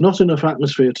 because there's not enough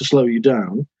atmosphere to slow you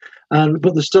down,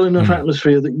 but there's still enough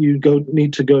atmosphere that you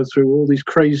need to go through all these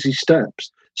crazy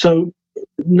steps. So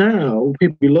now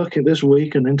people be looking this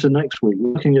week and into next week,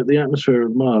 looking at the atmosphere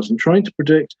of Mars and trying to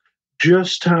predict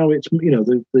just how it's,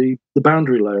 the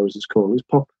boundary layer, as it's called,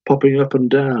 is popping up and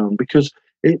down, because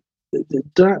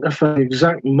that affects the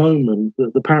exact moment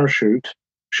that the parachute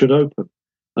should open.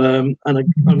 And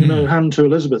I'm going to hand to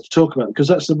Elizabeth to talk about it, because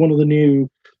that's one of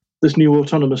this new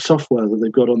autonomous software that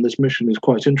they've got on this mission is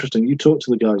quite interesting. You talked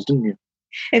to the guys, didn't you?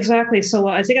 Exactly. So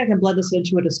I think I can blend this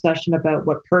into a discussion about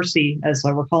what Percy, as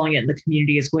we're calling it in the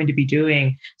community, is going to be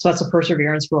doing. So that's a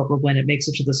Perseverance rover when it makes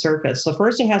it to the surface. So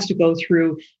first it has to go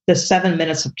through the 7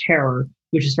 minutes of terror,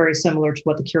 which is very similar to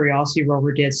what the Curiosity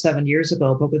rover did 7 years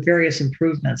ago, but with various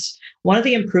improvements. One of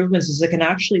the improvements is it can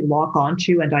actually lock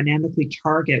onto and dynamically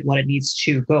target what it needs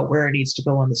to go, where it needs to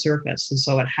go on the surface. And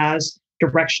so it has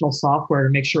directional software to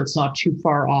make sure it's not too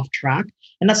far off track.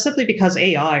 And that's simply because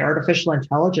AI, artificial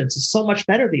intelligence, is so much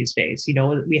better these days.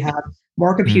 We have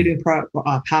more computing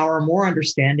power, more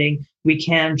understanding. We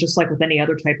can, just like with any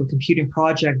other type of computing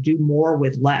project, do more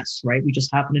with less, right? We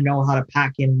just happen to know how to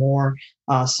pack in more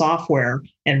software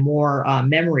and more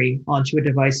memory onto a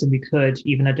device than we could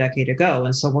even a decade ago.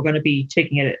 And so we're going to be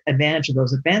taking advantage of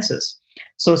those advances.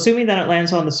 So assuming that it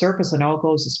lands on the surface and all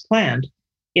goes as planned,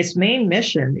 its main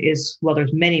mission is, well,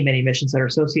 there's many, many missions that are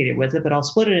associated with it, but I'll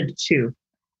split it into two.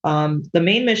 The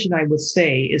main mission, I would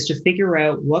say, is to figure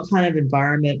out what kind of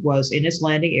environment was in its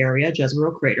landing area,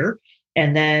 Jezero Crater,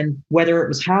 and then whether it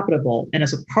was habitable. And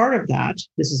as a part of that,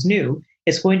 this is new,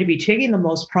 it's going to be taking the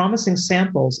most promising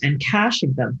samples and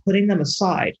caching them, putting them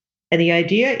aside. And the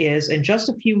idea is, in just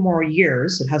a few more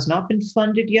years, it has not been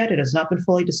funded yet, it has not been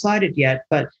fully decided yet,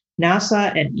 but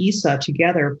NASA and ESA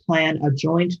together plan a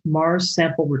joint Mars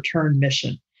sample return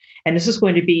mission. And this is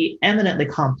going to be eminently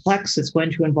complex. It's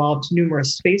going to involve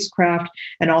numerous spacecraft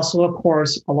and also, of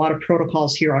course, a lot of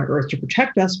protocols here on Earth to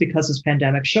protect us, because this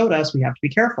pandemic showed us we have to be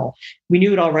careful. We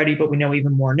knew it already, but we know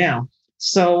even more now.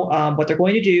 So what they're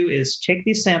going to do is take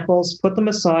these samples, put them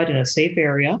aside in a safe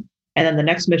area, and then the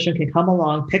next mission can come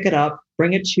along, pick it up,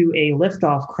 bring it to a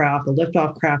liftoff craft. The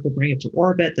liftoff craft will bring it to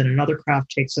orbit, then another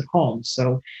craft takes it home.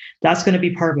 So that's going to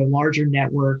be part of a larger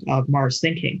network of Mars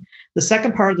thinking. The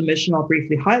second part of the mission I'll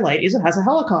briefly highlight is it has a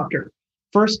helicopter,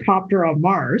 first copter on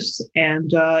Mars,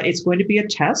 and it's going to be a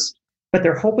test, but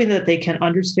they're hoping that they can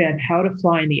understand how to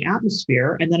fly in the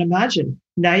atmosphere. And then imagine,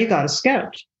 now you got a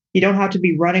scout. You don't have to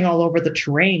be running all over the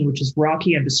terrain, which is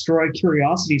rocky and destroyed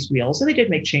Curiosity's wheels. And they did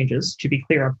make changes, to be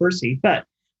clear, on Percy. But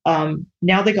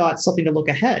now they got something to look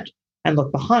ahead and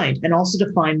look behind, and also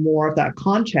to find more of that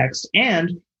context.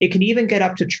 And it can even get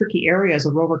up to tricky areas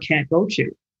a rover can't go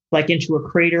to, like into a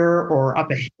crater or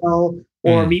up a hill,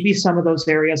 or maybe some of those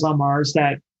areas on Mars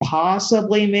that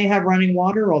possibly may have running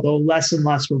water, although less and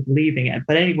less we're believing it.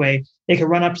 But anyway, they can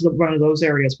run up to one of those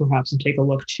areas perhaps and take a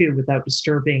look too without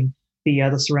disturbing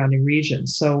the surrounding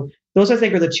regions. So those, I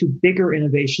think, are the two bigger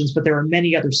innovations, but there are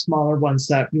many other smaller ones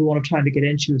that we won't have time to get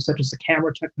into, such as the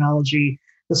camera technology,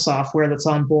 the software that's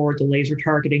on board, the laser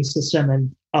targeting system,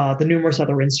 and the numerous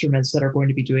other instruments that are going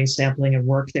to be doing sampling and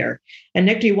work there. And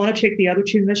Nick, do you want to take the other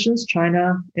two missions,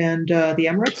 China and the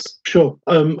Emirates? Sure.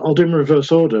 I'll do them in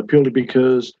reverse order, purely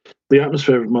because the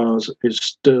atmosphere of Mars is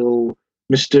still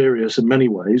mysterious in many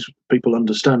ways. People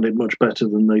understand it much better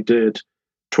than they did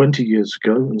 20 years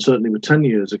ago, and certainly were 10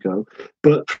 years ago.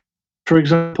 But for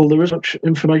example, there isn't much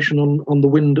information on the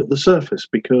wind at the surface,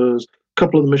 because a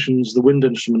couple of the missions, the wind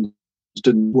instruments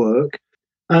didn't work.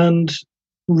 And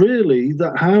really,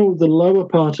 how the lower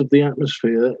part of the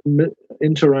atmosphere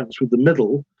interacts with the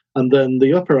middle, and then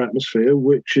the upper atmosphere,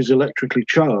 which is electrically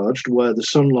charged, where the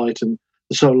sunlight and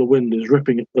the solar wind is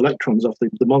ripping electrons off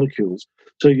the molecules.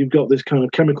 So you've got this kind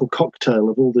of chemical cocktail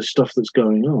of all this stuff that's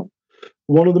going on.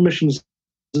 One of the missions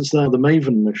that's there, the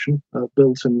MAVEN mission,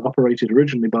 built and operated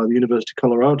originally by the University of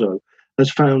Colorado, has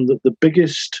found that the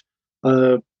biggest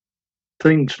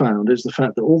things found is the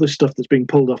fact that all this stuff that's being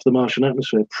pulled off the Martian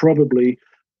atmosphere probably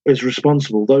is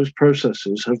responsible. Those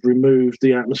processes have removed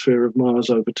the atmosphere of Mars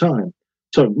over time.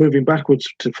 So moving backwards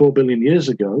to 4 billion years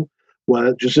ago,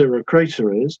 where Jezero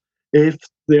crater is, if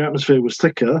the atmosphere was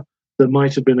thicker, there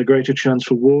might have been a greater chance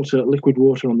for water, liquid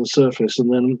water on the surface.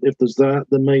 And then if there's that,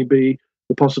 there may be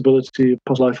the possibility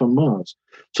of life on Mars.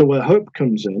 So where HOPE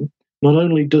comes in, not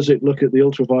only does it look at the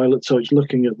ultraviolet, so it's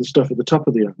looking at the stuff at the top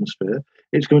of the atmosphere,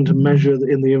 it's going to measure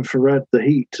in the infrared the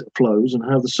heat flows and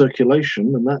how the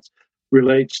circulation, and that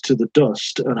relates to the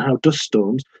dust and how dust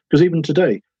storms, because even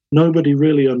today, nobody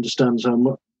really understands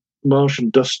how Martian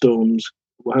dust storms,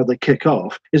 how they kick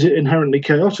off. Is it inherently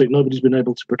chaotic? Nobody's been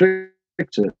able to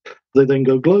predict it. They then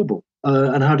go global.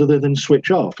 And how do they then switch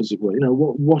off, as it were?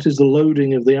 What is the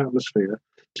loading of the atmosphere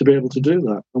to be able to do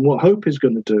that? And what HOPE is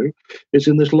going to do is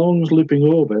in this long looping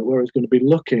orbit where it's going to be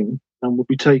looking and will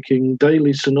be taking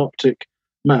daily synoptic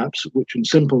maps, which in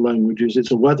simple languages,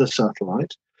 it's a weather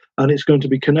satellite, and it's going to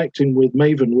be connecting with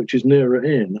MAVEN, which is nearer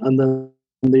in. And then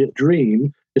the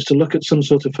dream is to look at some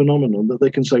sort of phenomenon that they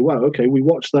can say, wow, okay, we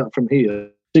watched that from here,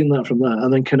 seen that from there,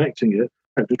 and then connecting it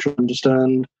to try to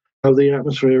understand how the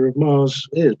atmosphere of Mars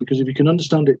is. Because if you can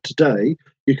understand it today,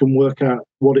 you can work out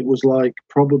what it was like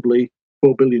probably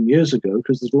 4 billion years ago,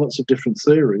 because there's lots of different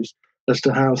theories as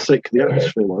to how thick the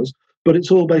atmosphere was. But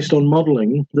it's all based on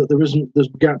modeling that there's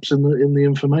gaps in the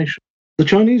information. The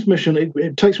Chinese mission,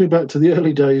 it takes me back to the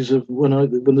early days of when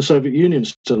the Soviet Union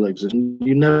still existed.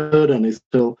 You never heard anything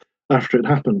until after it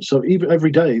happened. So even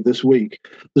every day this week,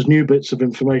 there's new bits of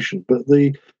information. But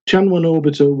the Tianwen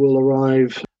orbiter will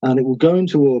arrive and it will go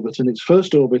into orbit, and its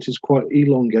first orbit is quite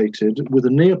elongated with a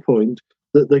near point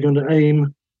that they're going to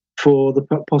aim for the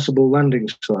possible landing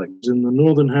sites in the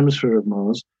northern hemisphere of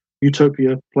Mars,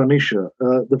 Utopia Planitia.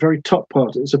 The very top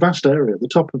part, it's a vast area, the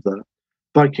top of that,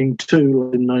 Viking 2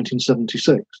 in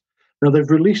 1976. Now, they've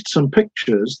released some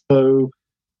pictures, so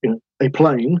a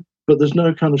plane, but there's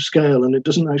no kind of scale, and it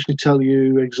doesn't actually tell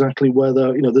you exactly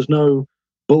whether, there's no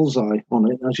bullseye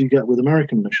on it as you get with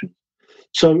American missions.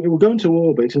 So it will go into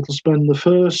orbit. It'll spend the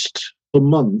first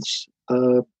months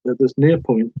at this near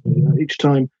point, each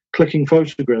time clicking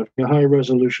photographing a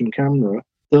high-resolution camera.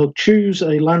 They'll choose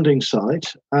a landing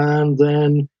site, and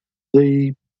then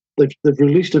they've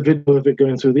released a video of it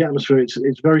going through the atmosphere. It's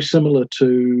very similar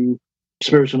to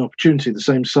Spirit and Opportunity, the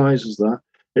same size as that.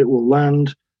 It will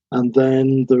land, and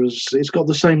then it's got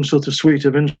the same sort of suite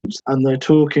of instruments. And they're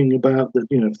talking about that,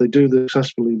 if they do this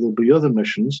successfully, there'll be other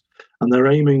missions, and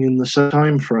they're aiming in the same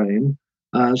time frame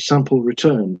as sample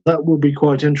return. That will be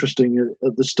quite interesting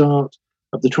at the start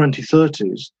of the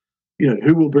 2030s.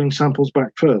 Who will bring samples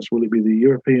back first? Will it be the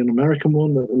European American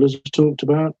one that Elizabeth talked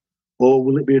about, or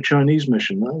will it be a Chinese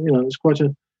mission? It's quite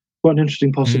an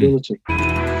interesting possibility.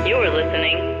 You are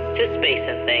listening to Space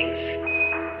and Things.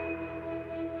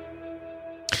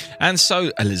 And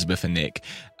so, Elizabeth and Nick,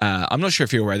 I'm not sure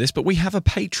if you're aware of this, but we have a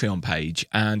Patreon page,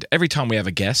 and every time we have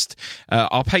a guest,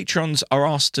 our patrons are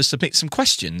asked to submit some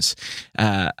questions.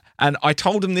 And I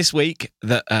told them this week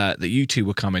that you two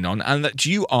were coming on, and that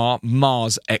you are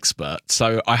Mars expert.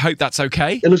 So I hope that's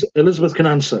okay. Elizabeth can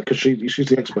answer because she's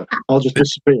the expert. I'll just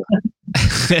disappear.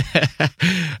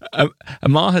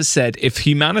 Amar has said, if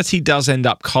humanity does end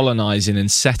up colonizing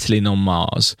and settling on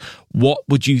Mars, what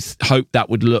would you hope that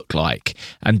would look like?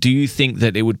 And do you think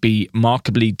that it would be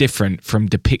markedly different from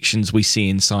depictions we see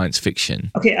in science fiction?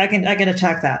 Okay, I can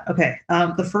attack that. Okay,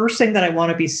 the first thing that I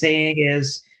want to be saying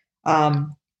is,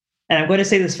 and I'm going to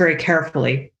say this very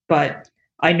carefully, but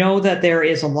I know that there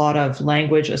is a lot of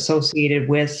language associated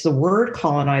with the word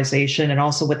colonization and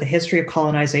also with the history of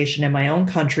colonization in my own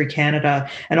country, Canada,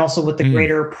 and also with the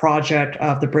greater project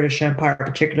of the British Empire,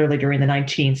 particularly during the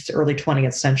 19th, early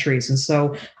 20th centuries. And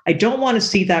so I don't want to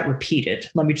see that repeated.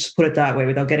 Let me just put it that way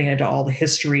without getting into all the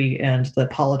history and the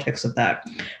politics of that.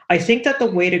 I think that the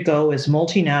way to go is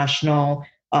multinational,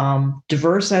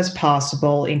 diverse as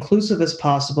possible, inclusive as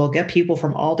possible, get people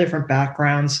from all different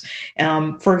backgrounds.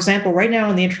 For example, right now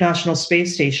on the International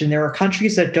Space Station, there are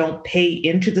countries that don't pay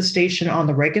into the station on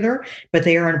the regular, but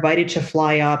they are invited to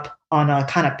fly up on a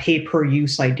kind of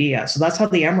pay-per-use idea. So that's how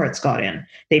the Emirates got in.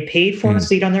 They paid for a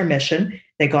seat on their mission.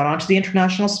 They got onto the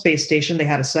International Space Station. They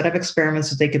had a set of experiments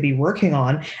that they could be working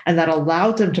on, and that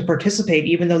allowed them to participate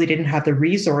even though they didn't have the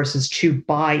resources to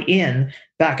buy in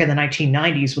back in the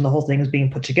 1990s when the whole thing was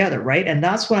being put together, right? And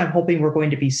that's what I'm hoping we're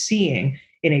going to be seeing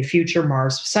in a future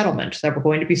Mars settlement, that we're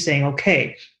going to be saying,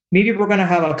 okay, maybe we're going to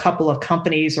have a couple of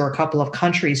companies or a couple of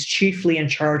countries chiefly in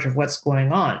charge of what's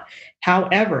going on.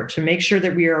 However, to make sure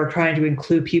that we are trying to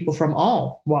include people from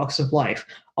all walks of life,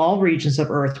 all regions of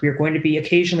Earth, we are going to be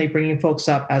occasionally bringing folks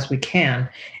up as we can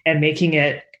and making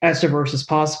it as diverse as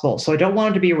possible. So I don't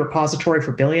want it to be a repository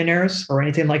for billionaires or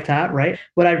anything like that, right?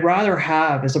 What I'd rather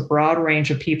have is a broad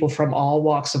range of people from all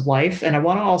walks of life. And I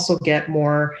want to also get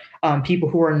more people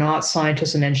who are not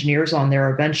scientists and engineers on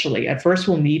there eventually. At first,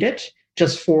 we'll need it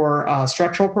just for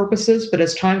structural purposes. But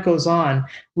as time goes on,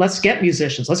 let's get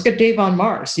musicians. Let's get Dave on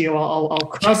Mars. I'll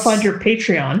crowdfund your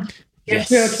Patreon. Yes.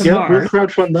 We'll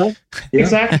crowdfund that. Yeah.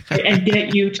 Exactly. And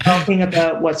get you talking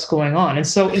about what's going on. And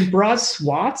so in broad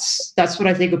swaths, that's what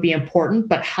I think would be important.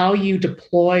 But how you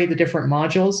deploy the different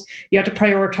modules, you have to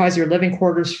prioritize your living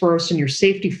quarters first and your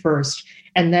safety first,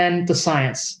 and then the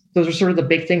science. Those are sort of the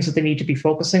big things that they need to be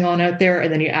focusing on out there.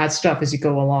 And then you add stuff as you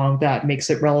go along that makes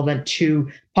it relevant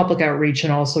to public outreach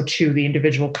and also to the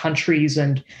individual countries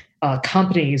and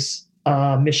companies'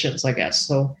 missions, I guess.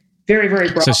 So very, very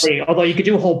broadly, although you could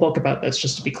do a whole book about this,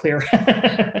 just to be clear.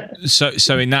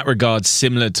 So in that regard,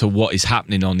 similar to what is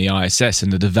happening on the ISS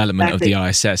and the development of the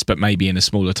ISS, but maybe in a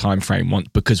smaller time frame,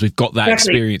 because we've got that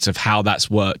experience of how that's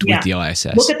worked with the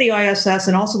ISS. Look at the ISS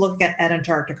and also look at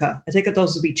Antarctica. I think that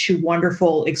those would be two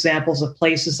wonderful examples of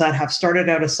places that have started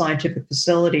out as scientific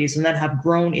facilities and then have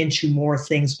grown into more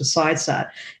things besides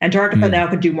that. Antarctica now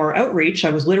can do more outreach.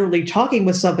 I was literally talking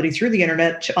with somebody through the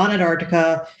internet on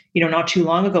Antarctica, not too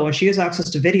long ago, and she has access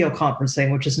to video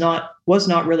conferencing, which was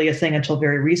not really a thing until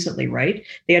very recently, right?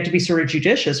 They had to be sort of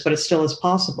judicious, but it still is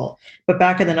possible. But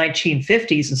back in the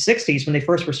 1950s and 60s, when they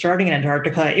first were starting in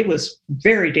Antarctica, it was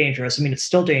very dangerous. I mean, it's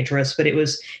still dangerous, but there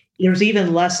was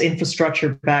even less infrastructure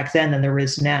back then than there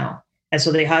is now. And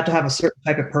so they had to have a certain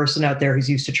type of person out there who's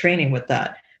used to training with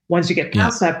that. Once you get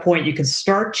past that point, you can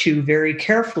start to very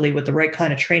carefully, with the right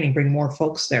kind of training, bring more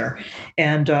folks there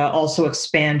and also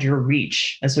expand your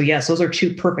reach. And so, yes, those are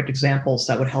two perfect examples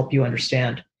that would help you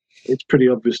understand. It's pretty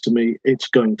obvious to me it's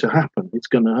going to happen. It's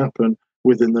going to happen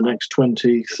within the next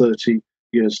 20, 30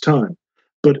 years' time.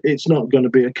 But it's not going to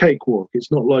be a cakewalk.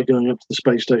 It's not like going up to the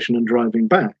space station and driving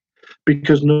back,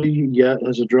 because nobody yet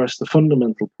has addressed the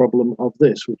fundamental problem of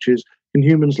this, which is, can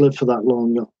humans live for that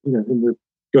long,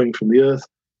 going from the Earth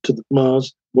to the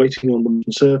Mars, waiting on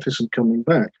the surface and coming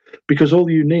back? Because all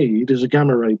you need is a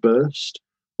gamma ray burst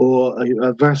or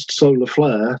a vast solar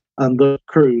flare, and the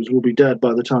crews will be dead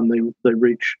by the time they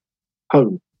reach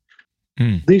home.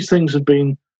 These things have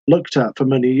been looked at for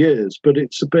many years, but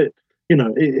it's a bit,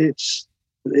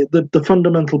 the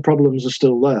fundamental problems are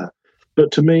still there.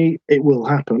 But to me, it will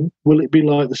happen. Will it be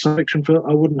like the science fiction film?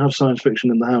 I wouldn't have science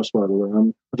fiction in the house, by the way.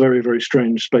 I'm a very, very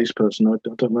strange space person. I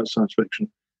don't like science fiction.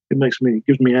 It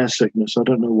gives me air sickness. I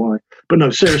don't know why. But no,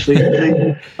 seriously,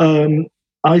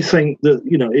 I think that,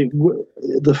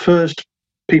 the first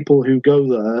people who go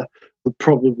there will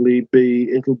probably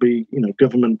be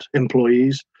government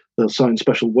employees. They'll sign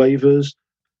special waivers.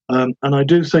 And I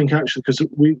do think, actually, because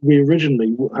we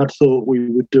originally had thought we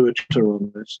would do a chapter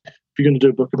on this. If you're going to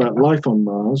do a book about life on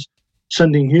Mars,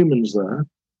 sending humans there,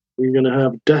 you're going to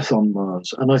have death on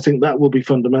Mars. And I think that will be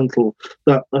fundamental.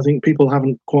 That I think people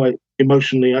haven't quite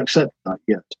emotionally accepted that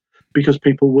yet, because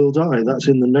people will die. That's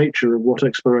in the nature of what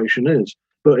exploration is.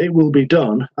 But it will be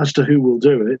done. As to who will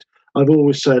do it, I've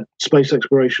always said space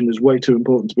exploration is way too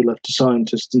important to be left to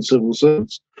scientists and civil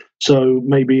servants. So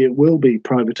maybe it will be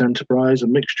private enterprise, a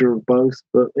mixture of both,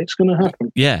 but it's going to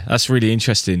happen. Yeah, that's really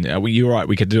interesting. You're right.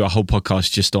 We could do a whole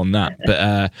podcast just on that.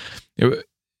 But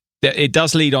it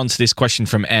does lead on to this question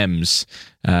from Ems.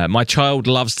 My child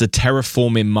loves the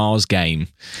Terraforming Mars game.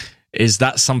 Is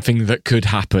that something that could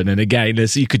happen? And again,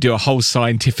 you could do a whole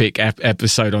scientific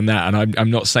episode on that. And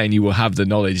I'm not saying you will have the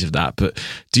knowledge of that, but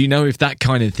do you know if that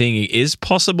kind of thing is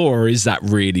possible, or is that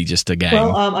really just a game?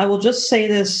 Well, I will just say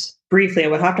this briefly. I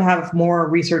would have to have more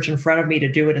research in front of me to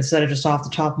do it instead of just off the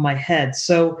top of my head.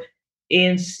 So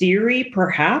in theory,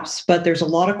 perhaps, but there's a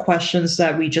lot of questions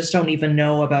that we just don't even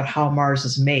know about how Mars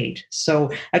is made. So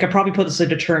I could probably put this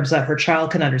into terms that her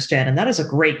child can understand. And that is a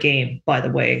great game, by the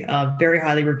way, very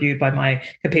highly reviewed by my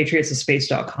compatriots at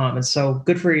space.com. And so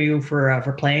good for you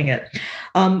for playing it.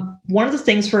 One of the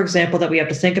things, for example, that we have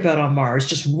to think about on Mars,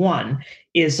 just one,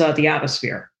 is the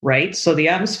atmosphere, right? So the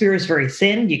atmosphere is very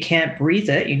thin. You can't breathe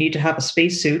it. You need to have a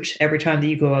spacesuit every time that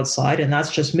you go outside, and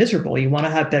that's just miserable. You want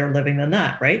to have better living than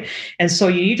that, right? And so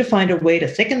you need to find a way to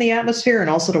thicken the atmosphere and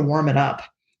also to warm it up.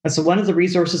 And so one of the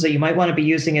resources that you might want to be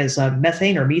using is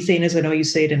methane or methane, as I know you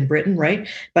say it in Britain, right?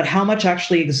 But how much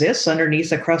actually exists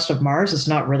underneath the crust of Mars is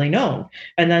not really known.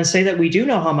 And then say that we do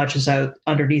know how much is out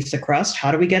underneath the crust.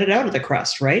 How do we get it out of the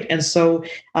crust, right? And so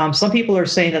some people are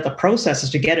saying that the processes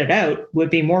to get it out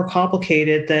would be more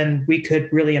complicated than we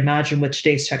could really imagine with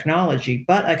today's technology.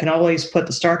 But I can always put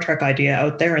the Star Trek idea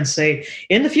out there and say,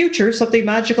 in the future, something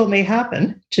magical may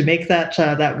happen to make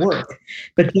that work.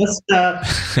 But just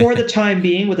for the time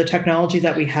being, with the technology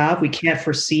that we have, we can't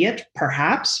foresee it,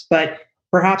 perhaps, but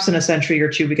perhaps in a century or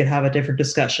two, we could have a different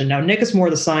discussion. Now, Nick is more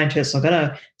the scientist, so I'm going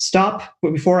to stop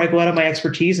before I go out of my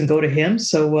expertise and go to him.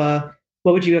 So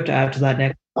what would you have to add to that,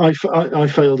 Nick? I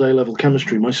failed A-level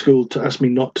chemistry. My school asked me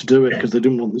not to do it because they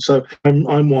didn't want it. So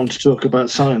I'm one to talk about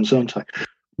science, aren't I?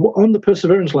 On the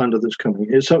Perseverance lander that's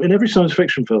coming, so in every science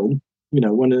fiction film,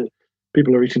 when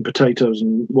people are eating potatoes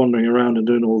and wandering around and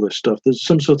doing all this stuff, there's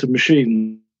some sort of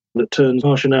machine that turns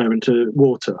Martian air into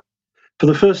water. For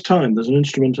the first time, there's an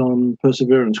instrument on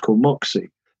Perseverance called MOXIE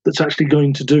that's actually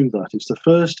going to do that. It's the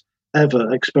first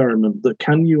ever experiment that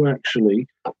can you actually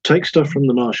take stuff from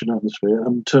the Martian atmosphere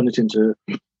and turn it into,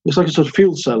 it's like a sort of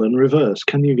fuel cell in reverse.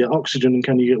 Can you get oxygen and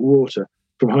can you get water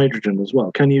from hydrogen as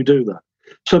well? Can you do that?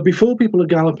 So before people are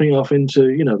galloping off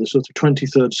into, the sort of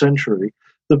 23rd century,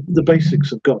 the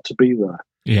basics have got to be there.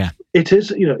 Yeah. It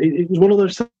is, it was one of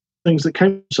those things that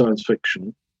came from science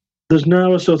fiction. There's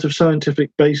now a sort of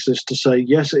scientific basis to say,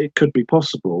 yes, it could be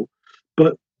possible,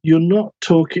 but you're not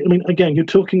talking, again, you're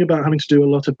talking about having to do a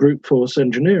lot of brute force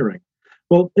engineering.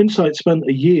 Well, InSight spent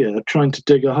a year trying to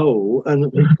dig a hole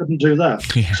and it couldn't do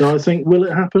that. Yeah. So I think, will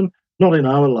it happen? Not in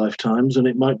our lifetimes, and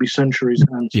it might be centuries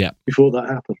before that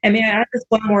happens. I add just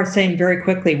one more thing very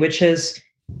quickly, which is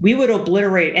we would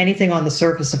obliterate anything on the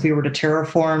surface if we were to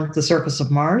terraform the surface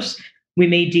of Mars. We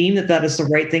may deem that is the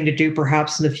right thing to do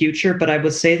perhaps in the future, but I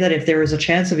would say that if there is a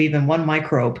chance of even one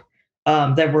microbe,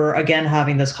 that we're again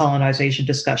having this colonization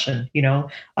discussion.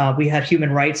 We had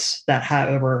human rights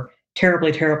that were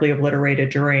terribly, terribly obliterated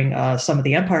during some of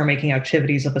the empire-making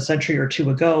activities of a century or two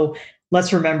ago.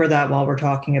 Let's remember that while we're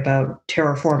talking about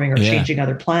terraforming or changing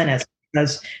other planets,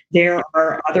 because there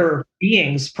are other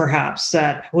beings perhaps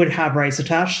that would have rights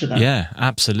attached to them. Yeah,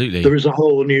 absolutely. There is a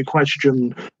whole new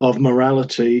question of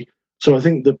morality. So I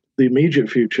think the immediate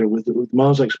future with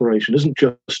Mars exploration isn't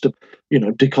just,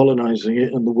 decolonizing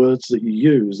it and the words that you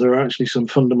use. There are actually some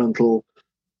fundamental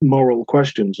moral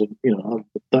questions. And,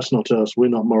 that's not us. We're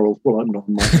not moral. Well, I'm not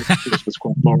moral. It's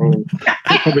quite moral. And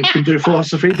I probably can do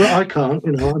philosophy, but I can't.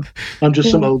 I'm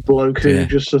just some old bloke who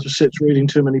just sort of sits reading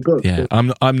too many books. Yeah, I'm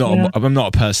not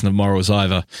a person of morals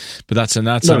either. But that's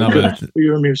another.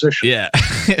 You're a musician. Yeah.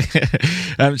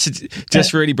 So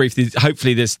just really briefly,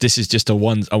 hopefully this is just a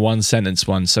one sentence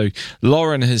one. So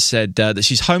Lauren has said that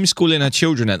she's homeschooling her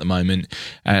children at the moment,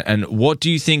 and what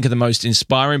do you think are the most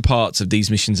inspiring parts of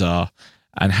these missions are,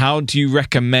 and how do you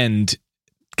recommend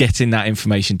getting that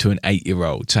information to an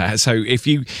 8-year-old? So if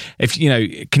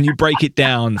can you break it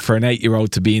down for an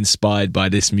 8-year-old to be inspired by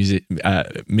this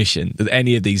mission,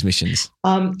 any of these missions?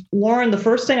 Lauren, the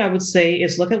first thing I would say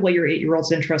is look at what your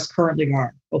 8-year-old's interests currently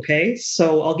are. Okay,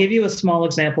 so I'll give you a small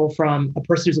example from a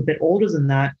person who's a bit older than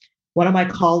that. One of my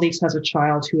colleagues has a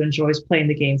child who enjoys playing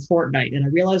the game Fortnite, and I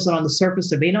realize that on the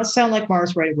surface it may not sound like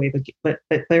Mars right away, but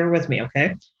bear with me,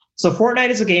 okay? So Fortnite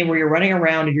is a game where you're running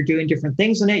around and you're doing different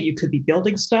things in it. You could be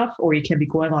building stuff, or you can be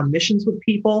going on missions with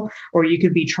people, or you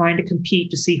could be trying to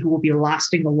compete to see who will be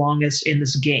lasting the longest in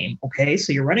this game. Okay,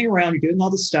 so you're running around, you're doing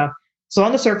all this stuff. So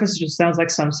on the surface, it just sounds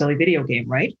like some silly video game,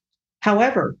 right?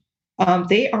 However,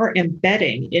 they are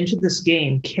embedding into this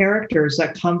game characters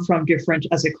that come from different,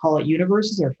 as they call it,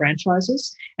 universes or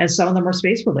franchises, and some of them are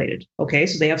space related. Okay,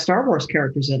 so they have Star Wars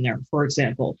characters in there, for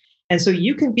example. And so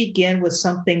you can begin with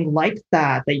something like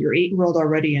that your 8-year-old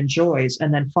already enjoys,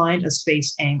 and then find a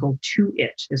space angle to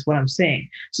it, is what I'm saying.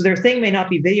 So their thing may not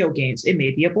be video games. It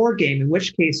may be a board game, in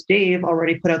which case Dave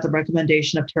already put out the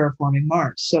recommendation of Terraforming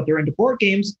Mars. So if they're into board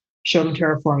games, show them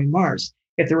Terraforming Mars.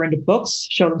 If they're into books,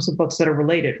 show them some books that are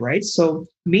related, right? So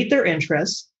meet their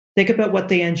interests, think about what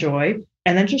they enjoy,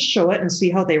 and then just show it and see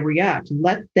how they react.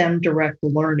 Let them direct the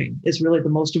learning is really the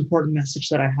most important message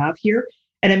that I have here.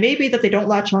 And it may be that they don't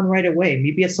latch on right away.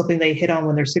 Maybe it's something they hit on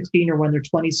when they're 16 or when they're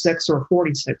 26 or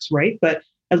 46, right? But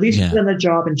at least you've done the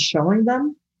job in showing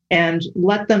them and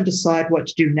let them decide what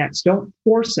to do next. Don't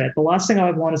force it. The last thing I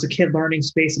would want is a kid learning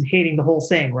space and hating the whole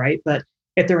thing, right? But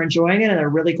if they're enjoying it and they're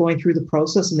really going through the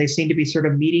process and they seem to be sort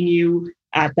of meeting you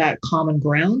at that common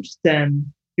ground,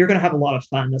 then you're going to have a lot of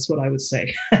fun. That's what I would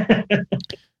say.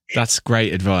 That's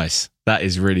great advice. That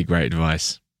is really great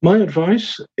advice. My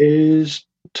advice is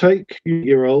take your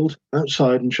 8-year-old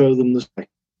outside and show them the sky.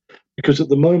 because at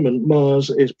the moment Mars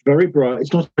is very bright.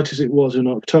 It's not as bright as it was in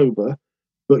October,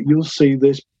 but you'll see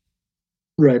this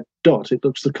red dot. It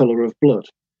looks the colour of blood.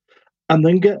 And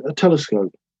then get a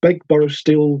telescope. Beg, borrow,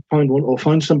 steal, find one, or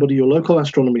find somebody, your local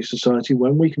astronomy society,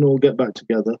 when we can all get back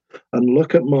together and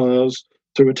look at Mars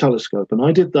through a telescope. And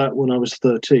I did that when I was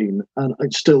 13, and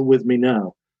it's still with me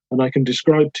now. And I can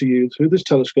describe to you through this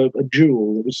telescope a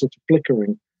jewel that was sort of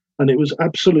flickering. And it was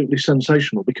absolutely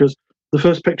sensational because the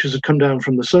first pictures had come down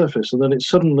from the surface, and then it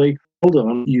suddenly, hold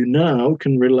on, you now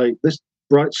can relate this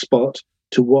bright spot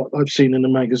to what I've seen in a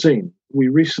magazine. We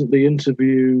recently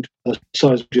interviewed a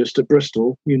seismologist at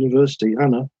Bristol University,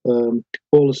 Anna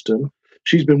Orliston.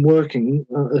 She's been working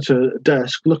at a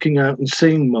desk looking out and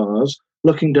seeing Mars,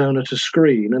 looking down at a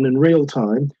screen, and in real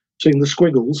time seeing the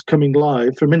squiggles coming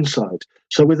live from inside.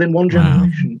 So within one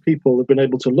generation, people have been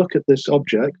able to look at this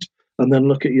object and then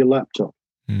look at your laptop.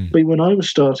 But when I was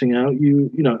starting out, you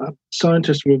know,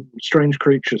 scientists were strange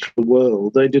creatures for the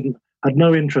world. They had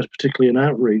no interest particularly in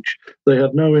outreach. They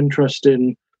had no interest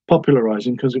in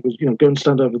popularizing because it was, you know, go and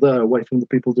stand over there away from the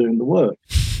people doing the work.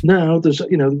 Now there's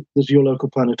your local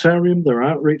planetarium, there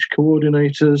are outreach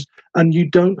coordinators, and you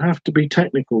don't have to be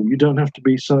technical. You don't have to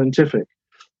be scientific,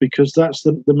 because that's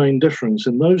the main difference.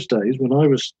 In those days, when I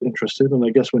was interested, and I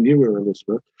guess when you were,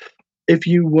 Elizabeth, if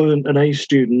you weren't an A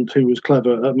student who was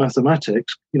clever at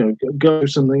mathematics, you know, go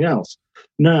something else.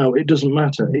 Now it doesn't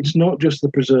matter. It's not just the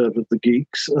preserve of the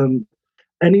geeks.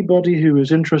 Anybody who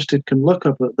is interested can look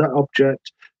up at that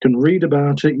object, can read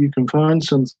about it. You can find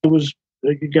some. I was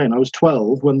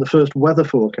 12 when the first weather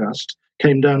forecast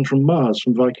came down from Mars,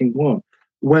 from Viking 1.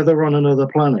 Weather on another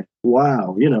planet.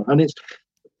 Wow, you know, and it's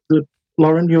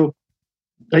Lauren, your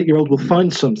 8-year-old will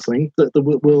find something that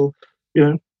will, you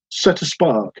know, set a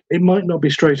spark. It might not be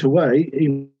straight away.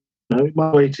 You know, it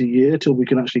might wait a year till we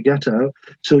can actually get out,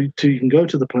 till you can go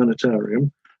to the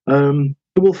planetarium.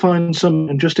 We'll find some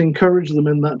and just encourage them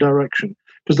in that direction,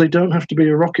 because they don't have to be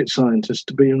a rocket scientist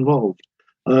to be involved.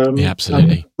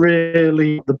 Absolutely.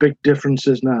 Really, the big difference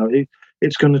is now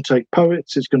it's going to take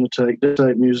poets, it's going to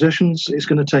take musicians, it's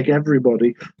going to take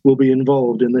everybody will be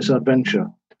involved in this adventure.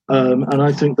 And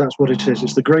I think that's what it is.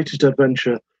 It's the greatest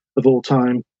adventure of all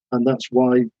time. And that's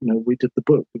why, you know, we did the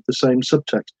book with the same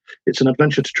subtext. It's an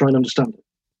adventure to try and understand it.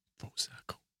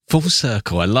 Full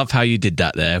circle. I love how you did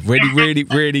that there. Really, really,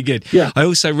 really good. Yeah. I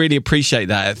also really appreciate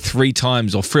that 3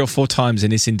 times or 3 or 4 times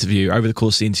in this interview, over the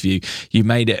course of the interview, you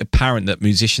made it apparent that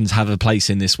musicians have a place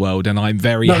in this world, and I'm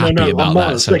very happy about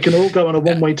that. So. They can all go on a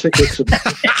one-way ticket.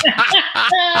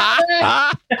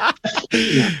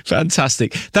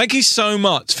 Fantastic. Thank you so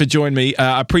much for joining me.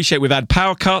 I appreciate we've had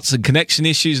power cuts and connection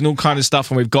issues and all kind of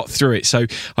stuff, and we've got through it. So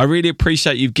I really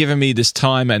appreciate you've given me this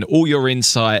time and all your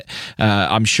insight.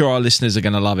 I'm sure our listeners are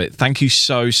going to love it. Thank you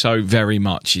so very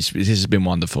much. This has been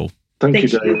wonderful. Thank you,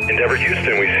 Dave. Endeavour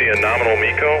Houston, we see a nominal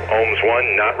MECO, OMS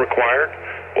 1 not required.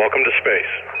 Welcome to space.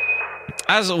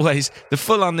 As always, the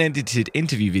full unedited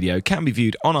interview video can be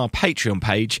viewed on our Patreon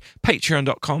page,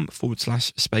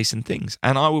 patreon.com/space and things.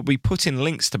 And I will be putting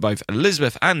links to both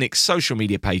Elizabeth and Nick's social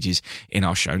media pages in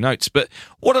our show notes. But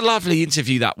what a lovely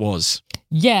interview that was.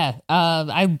 Yeah,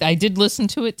 I did listen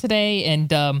to it today,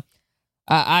 and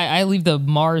I leave the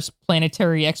Mars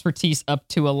planetary expertise up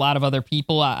to a lot of other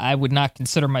people. I would not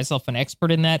consider myself an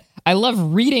expert in that. I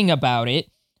love reading about it.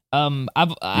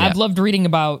 I've loved reading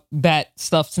about that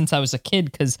stuff since I was a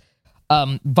kid, because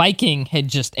Viking had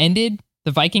just ended,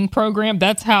 the Viking program.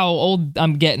 That's how old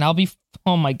I'm getting. I'll be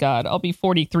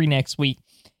 43 next week.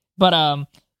 But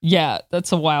yeah,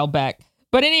 that's a while back.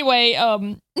 But anyway,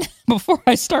 before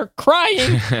I start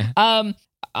crying,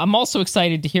 I'm also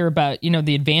excited to hear about, you know,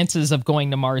 the advances of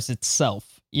going to Mars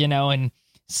itself, you know, and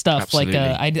stuff. Absolutely.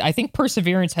 Like I think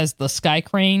Perseverance has the Sky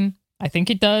Crane. I think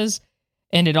it does.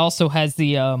 And it also has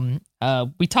the,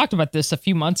 we talked about this a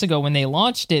few months ago when they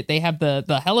launched it. They have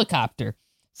the helicopter.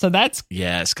 So that's...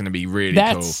 Yeah, it's going to be really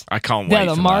cool. I can't wait for that.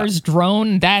 Yeah, the Mars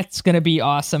drone, that's going to be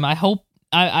awesome. I hope,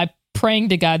 I'm praying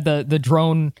to God the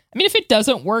drone... I mean, if it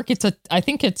doesn't work, I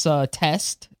think it's a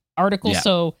test article. Yeah.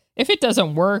 So if it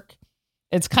doesn't work,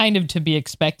 it's kind of to be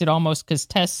expected almost, because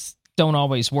tests don't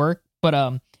always work.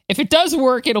 But if it does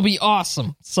work, it'll be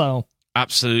awesome. So...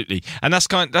 Absolutely. And that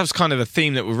was kind of a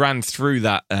theme that we ran through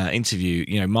that interview.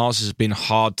 You know, Mars has been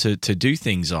hard to do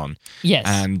things on. Yes.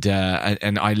 And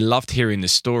I loved hearing the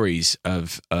stories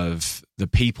of the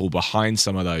people behind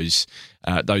some of those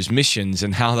missions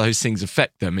and how those things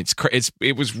affect them.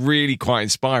 It was really quite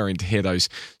inspiring to hear those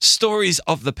stories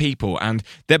of the people. And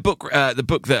their book, the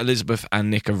book that Elizabeth and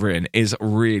Nick have written, is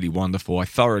really wonderful. I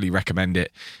thoroughly recommend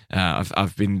it.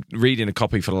 I've been reading a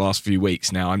copy for the last few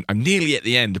weeks now. I'm nearly at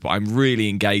the end, but I'm really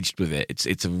engaged with it.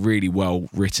 It's a really well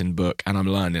written book, and I'm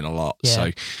learning a lot.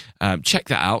 Yeah. So check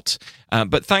that out.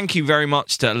 But thank you very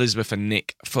much to Elizabeth and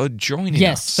Nick for joining us.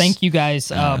 Yes, thank you guys.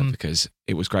 Because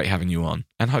it was great having you on,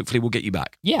 and hopefully we'll get you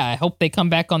back. Yeah, I hope they come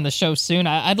back on the show soon.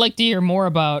 I'd like to hear more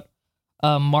about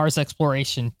Mars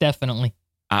exploration, definitely.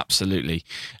 Absolutely.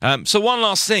 So one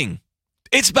last thing.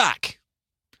 It's back.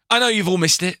 I know you've all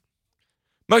missed it.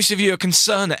 Most of you are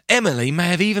concerned that Emily may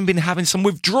have even been having some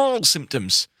withdrawal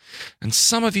symptoms. And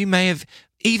some of you may have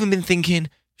even been thinking,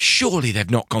 surely they've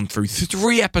not gone through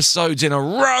 3 episodes in a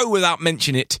row without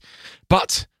mentioning it.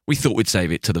 But we thought we'd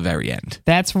save it to the very end.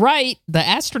 That's right. The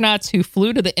astronauts who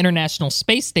flew to the International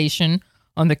Space Station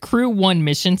on the Crew 1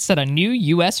 mission set a new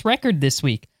U.S. record this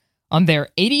week. On their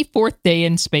 84th day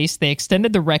in space, they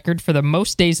extended the record for the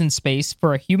most days in space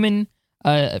for a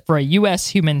U.S.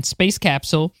 human space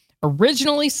capsule,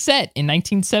 originally set in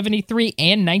 1973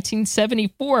 and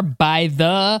 1974 by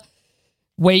the,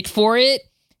 wait for it,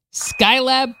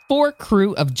 Skylab 4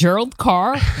 crew of Gerald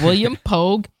Carr, William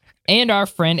Pogue, and our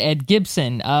friend Ed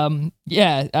Gibson. The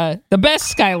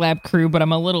best Skylab crew, but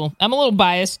I'm a little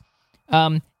biased.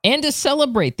 And to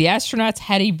celebrate, the astronauts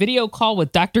had a video call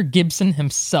with Dr. Gibson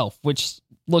himself, which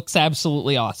looks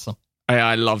absolutely awesome.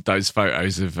 I love those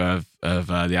photos of the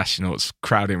astronauts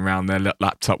crowding around their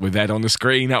laptop with Ed on the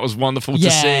screen. That was wonderful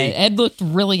to see. Ed looked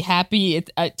really happy.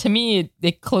 To me,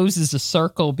 it closes a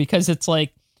circle because it's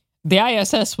like the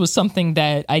ISS was something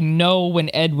that I know when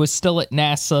Ed was still at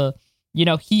NASA,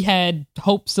 he had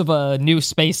hopes of a new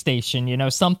space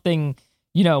station, something,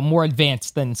 more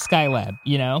advanced than Skylab,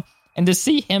 And to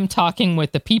see him talking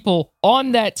with the people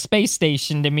on that space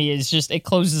station, to me, is just, it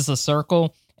closes a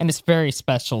circle, and it's very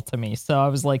special to me. So I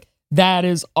was like, that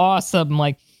is awesome.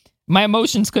 Like, my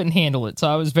emotions couldn't handle it, so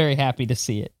I was very happy to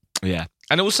see it. Yeah.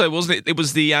 And also, wasn't it? It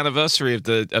was the anniversary of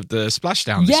the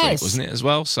splashdown this week, wasn't it, as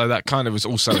well? So that kind of was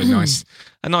also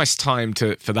a nice time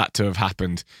for that to have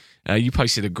happened. You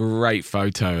posted a great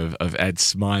photo of Ed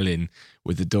smiling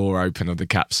with the door open of the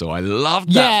capsule. I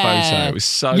loved that photo. It was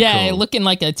so cool. Yeah, looking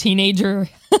like a teenager,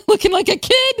 looking like a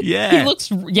kid. Yeah.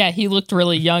 He looked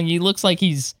really young. He looks like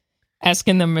he's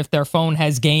asking them if their phone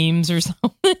has games or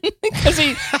something. Because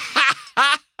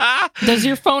does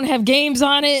your phone have games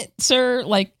on it, sir?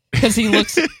 Like, because he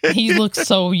looks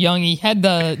so young. He had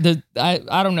the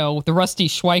I don't know, the Rusty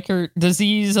Schweiker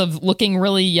disease of looking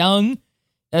really young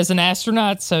as an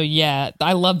astronaut. So yeah,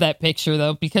 I love that picture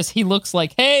though, because he looks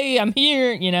like, hey, I'm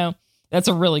here, that's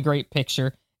a really great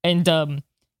picture. And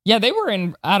they were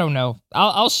in, I don't know,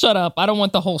 I'll shut up. I don't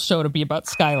want the whole show to be about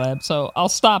Skylab, so I'll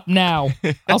stop now.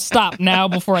 I'll stop now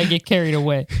before I get carried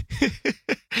away.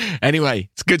 Anyway,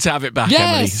 it's good to have it back,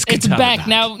 yes, Emily. It's back.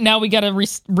 Now we got to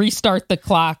restart the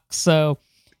clock, so...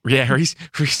 Yeah,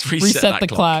 reset the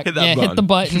clock. Hit the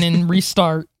button and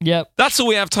restart. Yep. That's all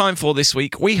we have time for this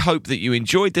week. We hope that you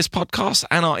enjoyed this podcast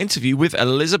and our interview with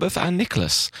Elizabeth and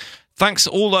Nicholas. Thanks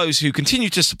to all those who continue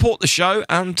to support the show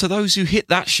and to those who hit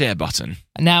that share button.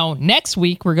 Now, next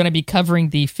week, we're going to be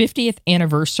covering the 50th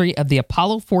anniversary of the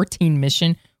Apollo 14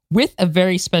 mission with a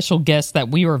very special guest that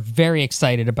we are very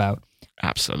excited about.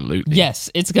 Absolutely.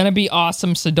 Yes, it's going to be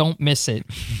awesome, so don't miss it.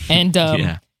 And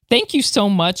thank you so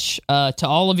much to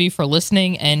all of you for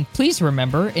listening, and please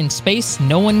remember, in space,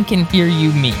 no one can hear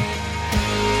you me.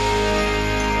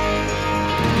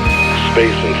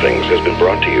 Space and Things has been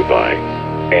brought to you by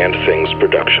And Things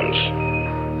Productions.